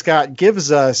 J.A. Scott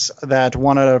gives us that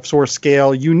 1 out of 4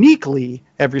 scale uniquely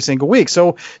every single week.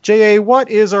 So, J.A.,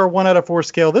 what is our 1 out of 4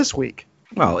 scale this week?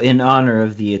 Well, in honor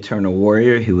of the Eternal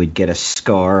Warrior, who would get a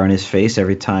scar on his face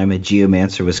every time a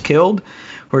Geomancer was killed,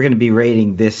 we're going to be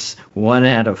rating this 1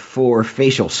 out of 4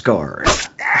 facial scars.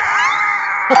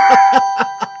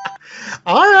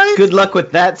 All right. Good luck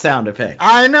with that sound effect.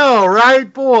 I know,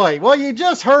 right, boy? Well, you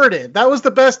just heard it. That was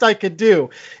the best I could do.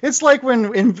 It's like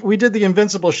when we did the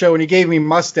Invincible show and he gave me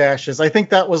mustaches. I think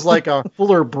that was like a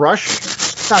fuller brush.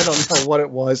 I don't know what it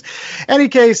was. Any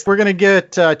case, we're going to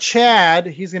get Chad.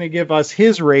 He's going to give us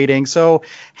his rating. So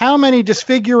how many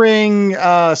disfiguring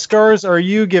scars are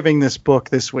you giving this book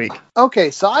this week?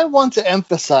 Okay, so I want to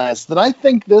emphasize that I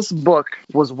think this book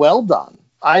was well done.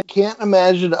 I can't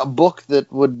imagine a book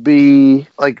that would be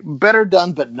like better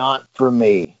done, but not for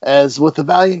me. As with the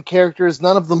Valiant characters,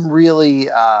 none of them really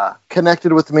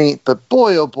connected with me. But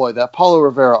boy, oh boy, that Paolo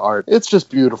Rivera art, it's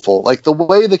just beautiful. Like the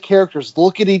way the characters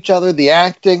look at each other, the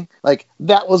acting, like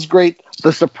that was great.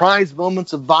 The surprise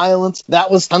moments of violence, that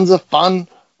was tons of fun.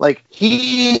 Like,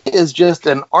 he is just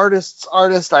an artist's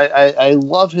artist. I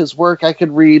love his work. I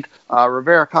could read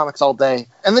Rivera comics all day.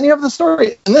 And then you have the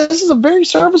story. And this is a very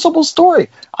serviceable story.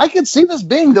 I could see this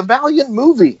being the Valiant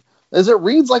movie, as it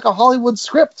reads like a Hollywood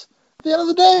script. At the end of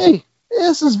the day,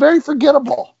 this is very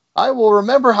forgettable. I will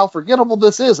remember how forgettable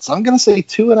this is. So I'm going to say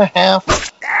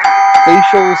 2.5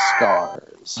 facial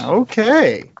scars.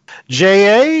 Okay.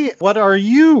 J.A., what are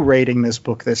you rating this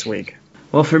book this week?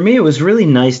 Well, for me, it was really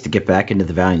nice to get back into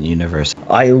the Valiant Universe.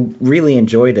 I really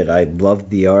enjoyed it. I loved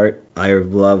the art. I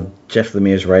loved Jeff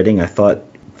Lemire's writing. I thought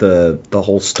the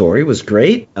whole story was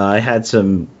great. I had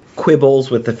some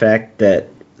quibbles with the fact that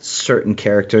certain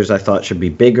characters I thought should be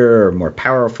bigger or more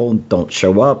powerful don't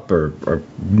show up or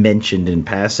mentioned in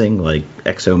passing, like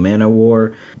Exo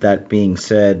Manowar. That being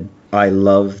said, I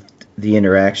loved the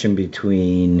interaction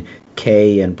between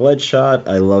K and Bloodshot.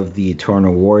 I love the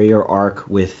Eternal Warrior arc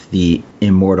with the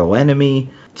Immortal Enemy.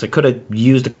 So I could have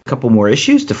used a couple more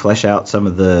issues to flesh out some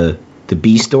of the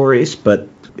B stories, but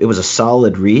it was a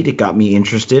solid read. It got me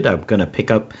interested. I'm going to pick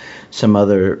up some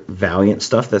other Valiant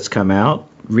stuff that's come out.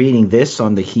 Reading this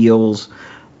on the heels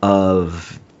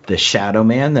of the Shadow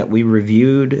Man that we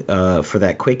reviewed for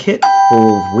that quick hit a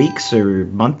couple of weeks or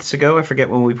months ago. I forget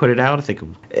when we put it out. I think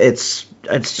it's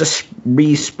just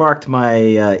re-sparked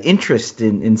my interest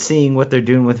in seeing what they're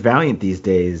doing with Valiant these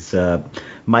days.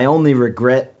 My only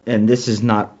regret, and this is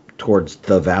not towards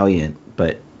the Valiant,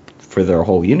 but for their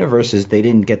whole universe, is they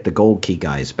didn't get the Gold Key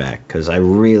guys back, because I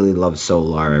really love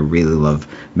Solar. I really love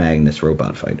Magnus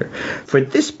Robot Fighter. For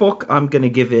this book, I'm going to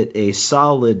give it a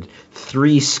solid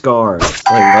 3 scars.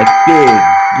 Like big,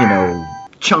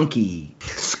 chunky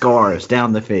scars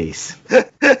down the face.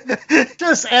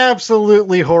 Just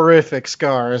absolutely horrific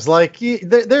scars. Like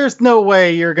there's no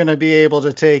way you're going to be able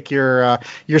to take your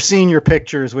senior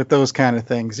pictures with those kind of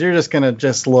things. You're just going to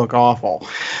just look awful.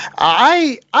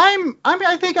 I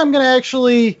think I'm going to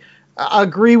actually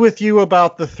agree with you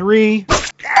about the 3.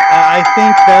 I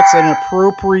think that's an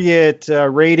appropriate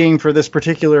rating for this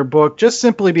particular book, just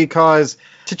simply because,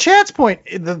 to Chad's point,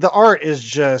 the art is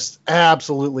just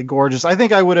absolutely gorgeous. I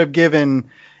think I would have given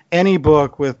any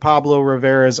book with Paolo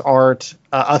Rivera's art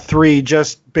a 3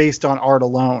 just based on art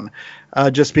alone,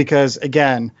 just because,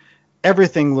 again,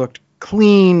 everything looked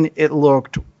clean. It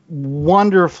looked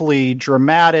wonderfully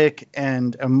dramatic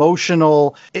and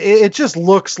emotional. It just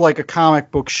looks like a comic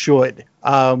book should.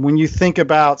 When you think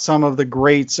about some of the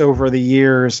greats over the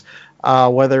years,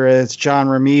 whether it's John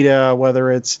Romita,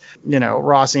 whether it's,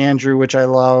 Ross Andrew, which I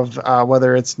love,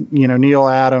 whether it's, Neil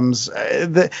Adams,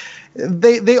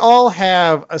 they all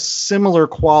have a similar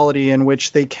quality in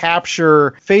which they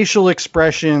capture facial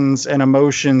expressions and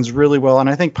emotions really well. And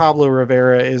I think Paolo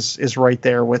Rivera is right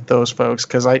there with those folks,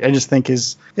 because I just think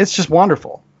it's just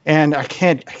wonderful. And I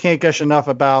can't gush enough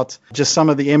about just some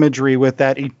of the imagery with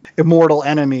that immortal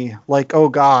enemy. Like, oh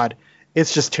God,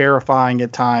 it's just terrifying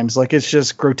at times. Like, it's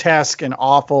just grotesque and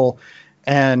awful.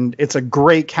 And it's a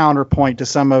great counterpoint to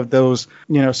some of those,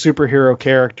 superhero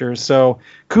characters. So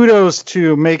kudos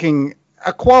to making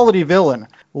a quality villain.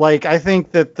 Like, I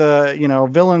think that the,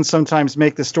 villains sometimes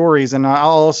make the stories, and I'll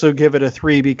also give it a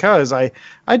 3 because I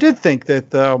did think that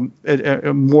the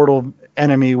immortal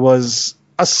enemy was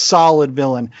a solid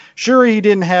villain. Sure, he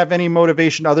didn't have any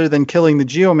motivation other than killing the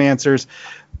geomancers,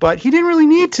 but he didn't really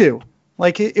need to.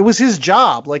 Like, it was his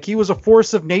job. Like, he was a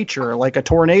force of nature, like a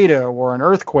tornado or an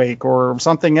earthquake or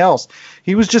something else.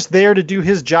 He was just there to do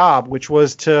his job, which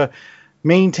was to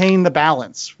maintain the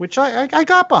balance, which I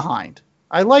got behind.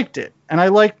 I liked it. And I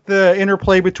liked the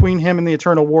interplay between him and the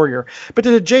Eternal Warrior. But to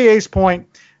the J.A.'s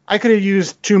point, I could have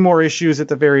used 2 more issues at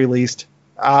the very least.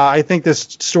 I think this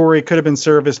story could have been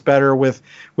serviced better with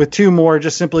 2 more,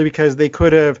 just simply because they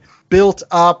could have built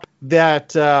up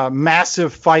that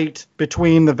massive fight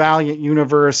between the Valiant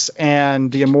Universe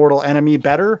and the Immortal Enemy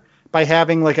better by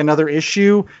having like another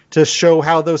issue to show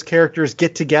how those characters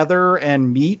get together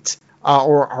and meet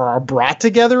or are brought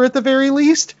together at the very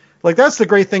least. Like, that's the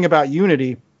great thing about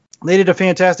Unity. They did a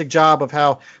fantastic job of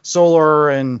how Solar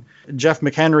and Jeff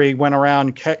McHenry went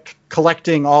around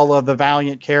collecting all of the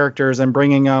Valiant characters and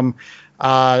bringing them.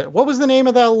 What was the name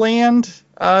of that land?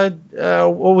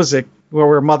 What was it?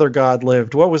 Where Mother God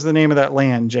lived. What was the name of that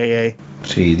land, J.A.?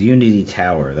 See, the Unity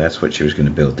Tower. That's what she was going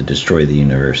to build to destroy the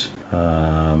universe.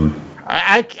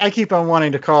 I keep on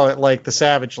wanting to call it like the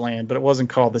Savage Land, but it wasn't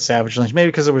called the Savage Land. Maybe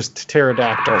because it was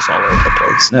pterodactyls all over the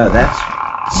place. No,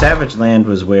 that's Savage Land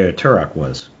was where Turok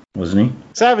was, wasn't he?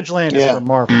 Savage Land is where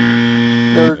Marvel.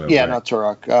 Yeah, not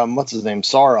Turok. What's his name?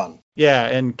 Sauron. Yeah,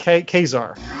 and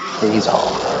Khazar.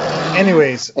 Khazar.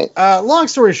 Anyways, long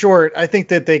story short, I think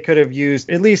that they could have used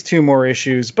at least 2 more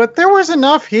issues, but there was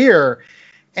enough here.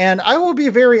 And I will be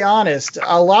very honest,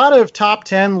 a lot of top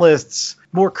 10 lists,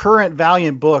 more current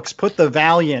Valiant books, put the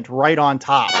Valiant right on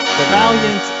top. The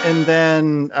Valiant and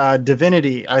then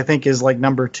Divinity, I think, is like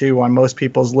number 2 on most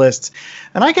people's lists.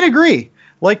 And I can agree.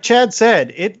 Like Chad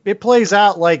said, it plays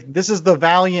out like this is the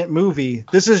Valiant movie.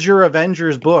 This is your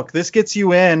Avengers book. This gets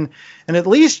you in and at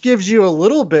least gives you a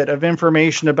little bit of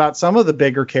information about some of the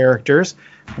bigger characters.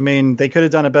 I mean, they could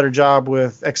have done a better job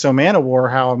with Exo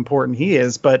Manowar, how important he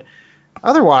is. But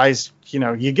otherwise,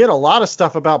 you get a lot of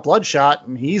stuff about Bloodshot,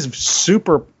 and he's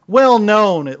super well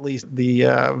known, at least the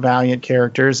Valiant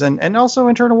characters, and also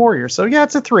Eternal Warrior. So, yeah,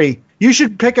 it's a 3. You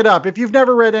should pick it up. If you've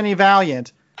never read any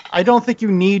Valiant, I don't think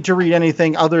you need to read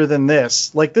anything other than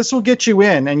this. Like, this will get you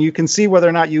in, and you can see whether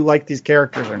or not you like these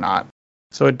characters or not.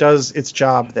 So it does its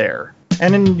job there.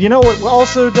 And then, what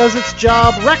also does its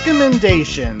job?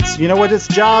 Recommendations. You know what its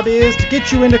job is? To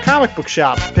get you into comic book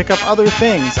shops, to pick up other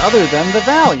things other than the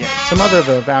Valiant. Some other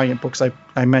the Valiant books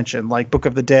I mentioned, like Book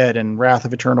of the Dead and Wrath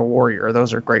of Eternal Warrior.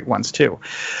 Those are great ones, too.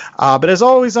 But as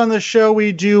always on this show,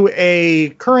 we do a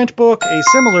current book, a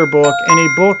similar book, and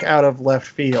a book out of left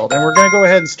field. And we're going to go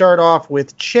ahead and start off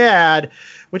with Chad,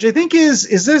 which I think is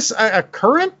this a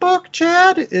current book,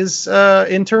 Chad? Is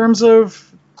in terms of...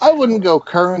 I wouldn't go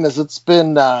current, as it's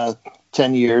been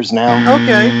 10 years now.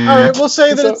 Okay. All right. We'll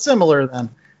say that it's similar then.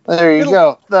 There you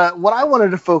go. What I wanted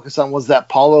to focus on was that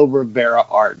Paolo Rivera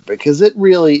art, because it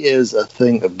really is a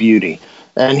thing of beauty.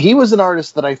 And he was an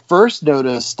artist that I first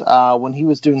noticed when he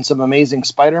was doing some amazing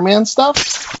Spider-Man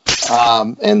stuff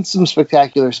and some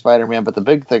spectacular Spider-Man. But the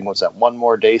big thing was that One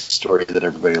More Day story that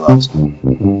everybody loves.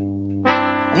 I'm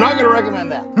not going to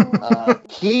recommend that.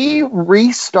 He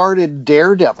restarted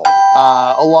Daredevil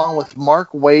along with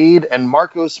Mark Waid and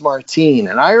Marcos Martin.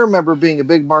 And I remember being a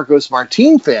big Marcos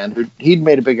Martin fan. He'd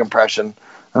made a big impression. And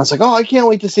I was like, oh, I can't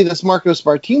wait to see this Marcos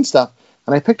Martin stuff.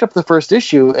 And I picked up the first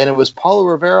issue, and it was Paolo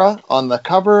Rivera on the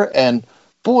cover. And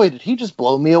boy, did he just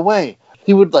blow me away.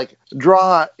 He would like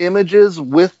draw images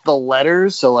with the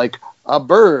letters. So like a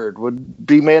bird would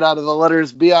be made out of the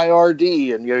letters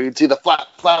BIRD, and you'd see the flap,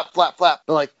 flap, flap, flap.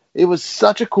 But like, it was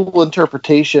such a cool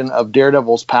interpretation of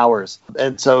Daredevil's powers.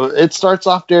 And so it starts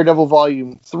off Daredevil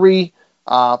Volume 3.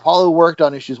 Paulo worked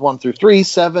on issues 1 through 3,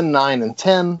 7, 9, and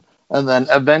 10. And then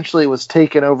eventually was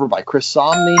taken over by Chris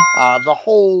Somney. The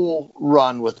whole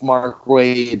run with Mark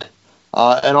Waid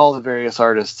and all the various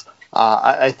artists,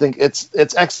 I think it's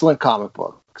excellent comic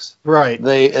books. Right.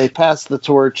 They pass the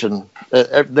torch and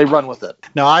they run with it.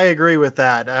 No, I agree with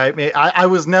that. I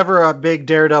was never a big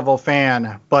Daredevil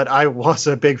fan, but I was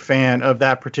a big fan of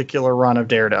that particular run of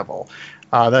Daredevil.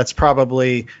 That's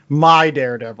probably my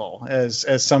Daredevil,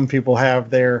 as some people have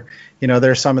their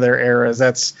some of their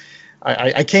eras.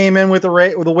 I came in with the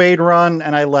Waid run,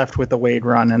 and I left with the Waid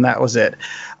run, and that was it.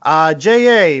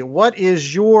 J.A., what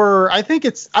is your... I think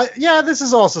it's... this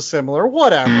is also similar.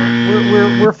 Whatever.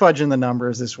 We're fudging the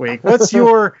numbers this week. What's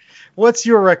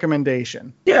your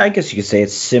recommendation? Yeah, I guess you could say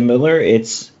it's similar.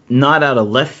 It's not out of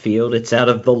left field. It's out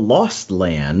of the Lost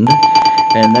Land.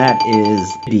 And that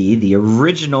is the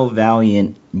original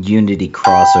Valiant Unity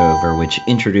crossover, which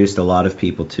introduced a lot of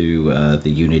people to the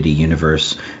Unity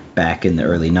Universe back in the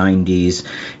early 90s.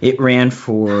 It ran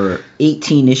for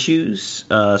 18 issues,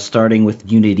 starting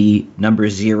with Unity number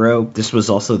 0. This was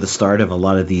also the start of a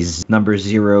lot of these number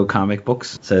 0 comic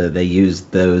books. So they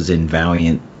used those in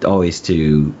Valiant always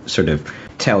to sort of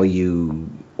tell you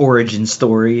origin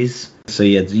stories. So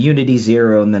you had Unity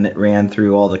 0, and then it ran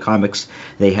through all the comics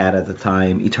they had at the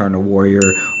time: Eternal Warrior,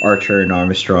 Archer and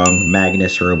Armstrong,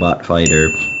 Magnus Robot Fighter,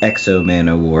 Exo Man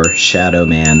of War, Shadow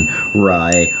Man,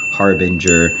 Rai,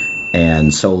 Harbinger,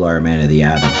 and Solar Man of the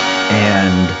Atom.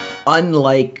 And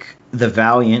unlike the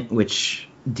Valiant, which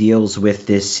deals with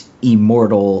this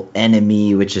immortal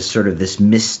enemy, which is sort of this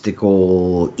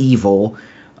mystical evil,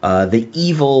 the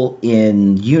evil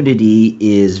in Unity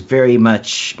is very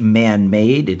much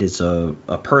man-made. It is a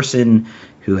person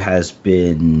who has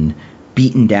been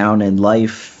beaten down in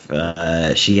life.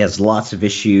 She has lots of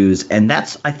issues, and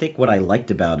that's, I think, what I liked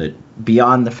about it,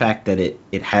 beyond the fact that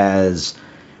it has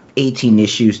 18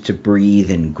 issues to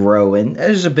breathe and grow, and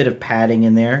there's a bit of padding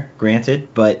in there,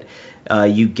 granted, but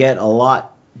you get a lot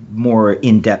more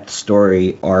in-depth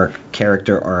story arc,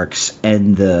 character arcs,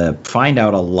 and find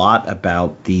out a lot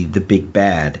about the big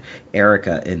bad,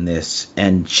 Erica, in this,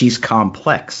 and she's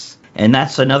complex. And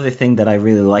that's another thing that I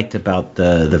really liked about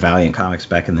the Valiant comics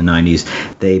back in the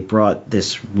 90s. They brought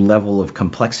this level of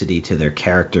complexity to their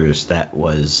characters that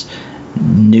was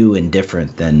new and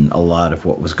different than a lot of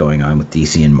what was going on with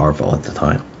DC and Marvel at the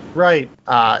time. Right.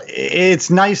 It's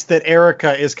nice that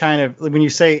Erica is kind of, when you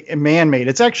say man-made,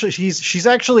 it's actually she's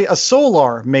actually a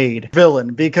Solar-made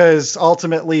villain, because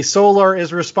ultimately Solar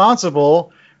is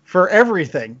responsible for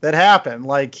everything that happened.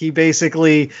 Like, he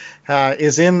basically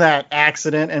is in that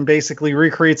accident and basically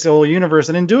recreates the whole universe,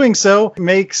 and in doing so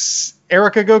makes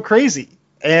Erica go crazy,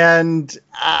 and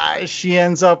she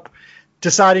ends up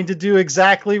deciding to do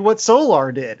exactly what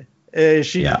Solar did.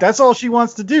 That's all she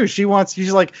wants to do.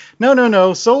 She's like,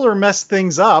 no, Solar messed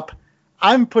things up.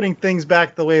 I'm putting things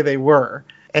back the way they were.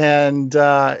 And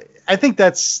I think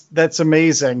that's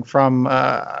amazing from,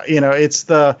 it's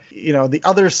the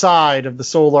other side of the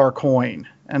Solar coin.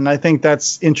 And I think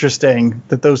that's interesting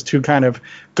that those two kind of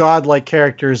godlike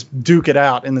characters duke it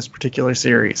out in this particular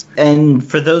series. And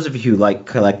for those of you who like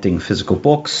collecting physical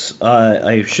books,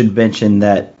 I should mention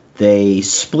that they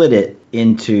split it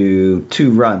into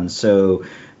 2 runs. So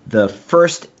the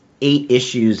first 8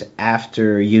 issues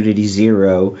after Unity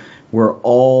 0 were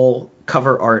all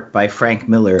cover art by Frank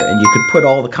Miller, and you could put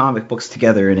all the comic books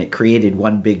together and it created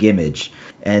one big image.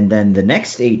 And then the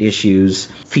next 8 issues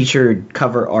featured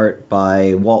cover art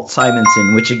by Walt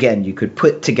Simonson, which again, you could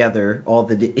put together all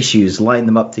the issues, line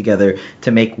them up together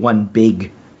to make one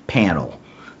big panel.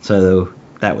 So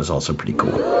that was also pretty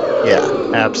cool.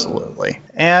 Yeah, absolutely.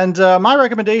 And my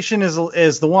recommendation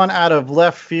is the one out of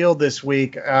left field this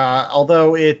week,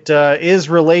 although it is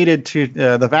related to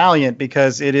the Valiant,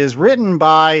 because it is written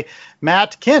by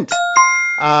Matt Kindt,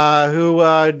 who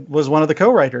was one of the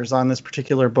co-writers on this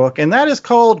particular book, and that is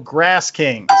called Grass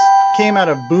Kings. Came out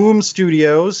of Boom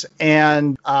Studios,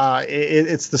 and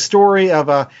it's the story of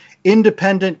a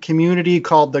independent community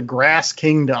called the Grass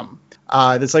Kingdom.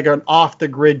 It's like an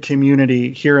off-the-grid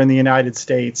community here in the United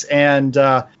States. And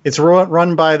it's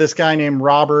run by this guy named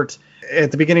Robert.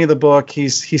 At the beginning of the book,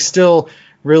 he's still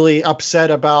really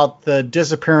upset about the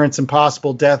disappearance and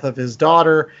possible death of his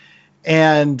daughter.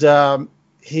 And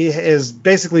he has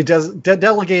basically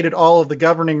delegated all of the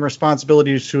governing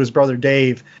responsibilities to his brother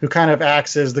Dave, who kind of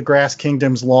acts as the Grass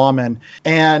Kingdom's lawman.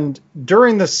 And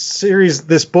during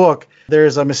this book,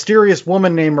 there's a mysterious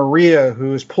woman named Maria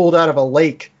who is pulled out of a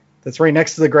lake that's right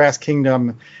next to the Grass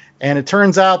Kingdom. And it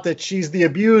turns out that she's the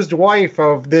abused wife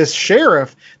of this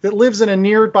sheriff that lives in a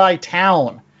nearby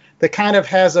town that kind of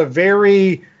has a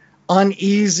very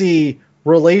uneasy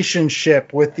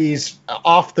relationship with these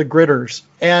off-the-gridders.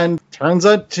 And turns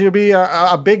out to be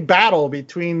a big battle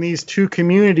between these two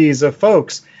communities of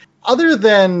folks. Other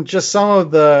than just some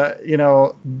of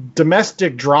the,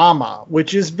 domestic drama,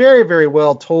 which is very, very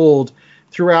well told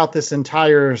throughout this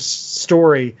entire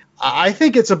story, I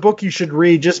think it's a book you should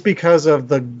read just because of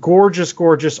the gorgeous,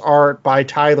 gorgeous art by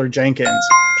Tyler Jenkins.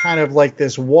 Kind of like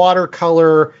this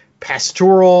watercolor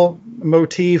pastoral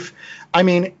motif. I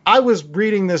mean, I was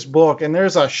reading this book and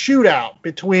there's a shootout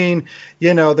between,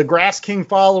 the Grass King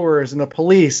followers and the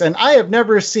police. And I have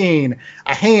never seen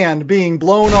a hand being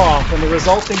blown off and the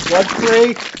resulting blood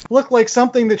spray look like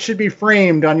something that should be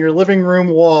framed on your living room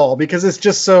wall because it's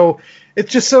just so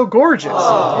gorgeous.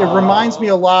 It reminds me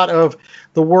a lot of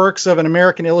the works of an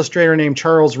American illustrator named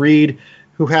Charles Reed,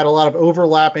 who had a lot of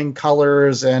overlapping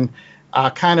colors and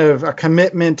kind of a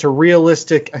commitment to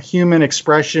realistic human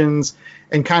expressions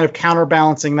and kind of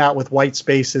counterbalancing that with white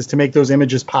spaces to make those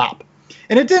images pop.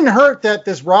 And it didn't hurt that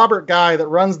this Robert guy that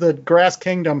runs the Grass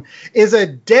Kingdom is a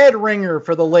dead ringer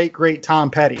for the late, great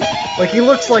Tom Petty. Like, he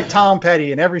looks like Tom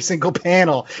Petty in every single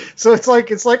panel. So it's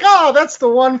like, oh, that's the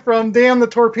one from Damn the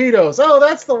Torpedoes. Oh,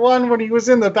 that's the one when he was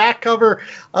in the back cover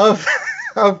of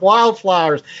of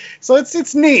Wildflowers. So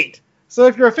it's neat. So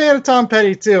if you're a fan of Tom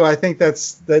Petty too, I think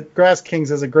that Grass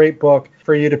Kings is a great book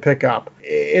for you to pick up.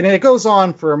 And it goes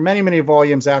on for many, many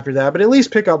volumes after that, but at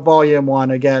least pick up volume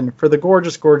 1 again for the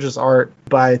gorgeous, gorgeous art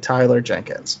by Tyler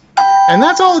Jenkins. And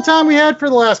that's all the time we had for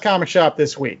the Last Comic Shop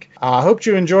this week. I hope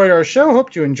you enjoyed our show.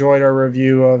 Hope you enjoyed our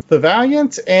review of The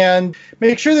Valiant. And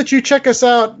make sure that you check us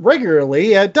out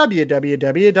regularly at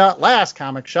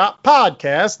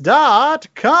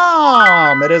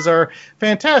www.lastcomicshoppodcast.com. It is our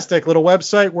fantastic little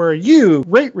website where you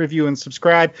rate, review, and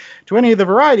subscribe to any of the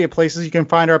variety of places you can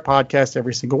find our podcast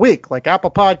every single week, like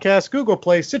Apple Podcasts, Google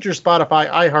Play, Stitcher, Spotify,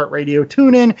 iHeartRadio,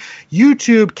 TuneIn,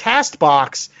 YouTube,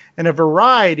 CastBox, and a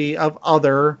variety of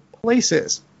other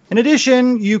places. In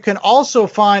addition, you can also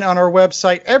find on our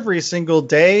website every single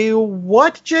day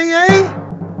what, J.A.?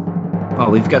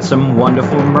 Well, we've got some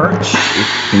wonderful merch. You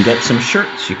can get some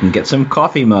shirts, you can get some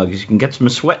coffee mugs, you can get some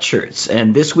sweatshirts,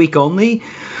 and this week only,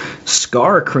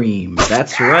 Scar Cream.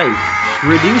 That's right.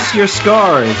 Reduce your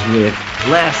scars with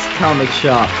Last Comic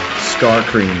Shop Scar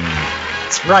Cream.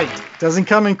 That's right. It doesn't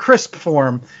come in crisp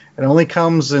form. It only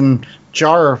comes in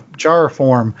jar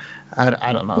form.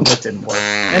 I don't know. That didn't work.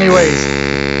 Anyways.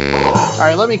 All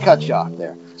right, let me cut you off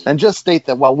there. And just state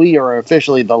that while we are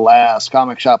officially the last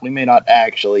comic shop, we may not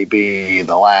actually be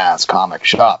the last comic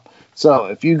shop. So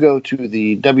if you go to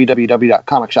the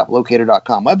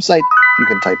www.comicshoplocator.com website, you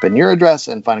can type in your address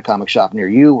and find a comic shop near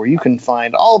you where you can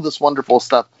find all this wonderful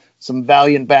stuff, some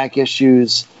Valiant back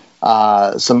issues,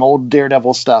 some old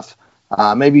Daredevil stuff.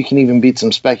 Maybe you can even beat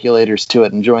some speculators to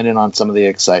it and join in on some of the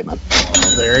excitement.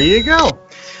 There you go.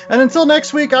 And until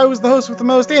next week, I was the host with the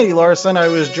most, Andy Larson. I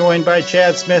was joined by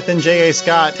Chad Smith and J.A.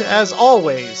 Scott. As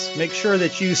always, make sure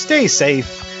that you stay safe,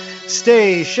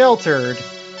 stay sheltered,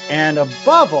 and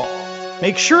above all,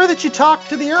 make sure that you talk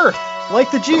to the earth,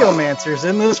 like the geomancers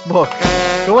in this book.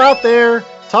 Go out there,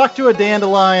 talk to a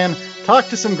dandelion, talk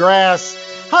to some grass,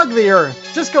 hug the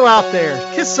earth. Just go out there,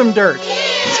 kiss some dirt,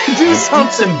 do something.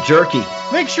 Eat some jerky.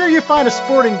 Make sure you find a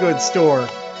sporting goods store,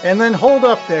 and then hold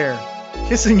up there,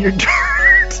 kissing your dirt.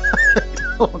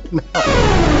 I don't know.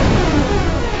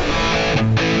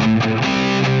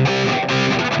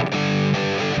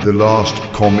 The Last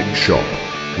Comic Shop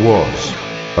was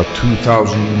a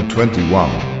 2021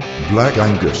 Black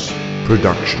Angus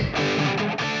production.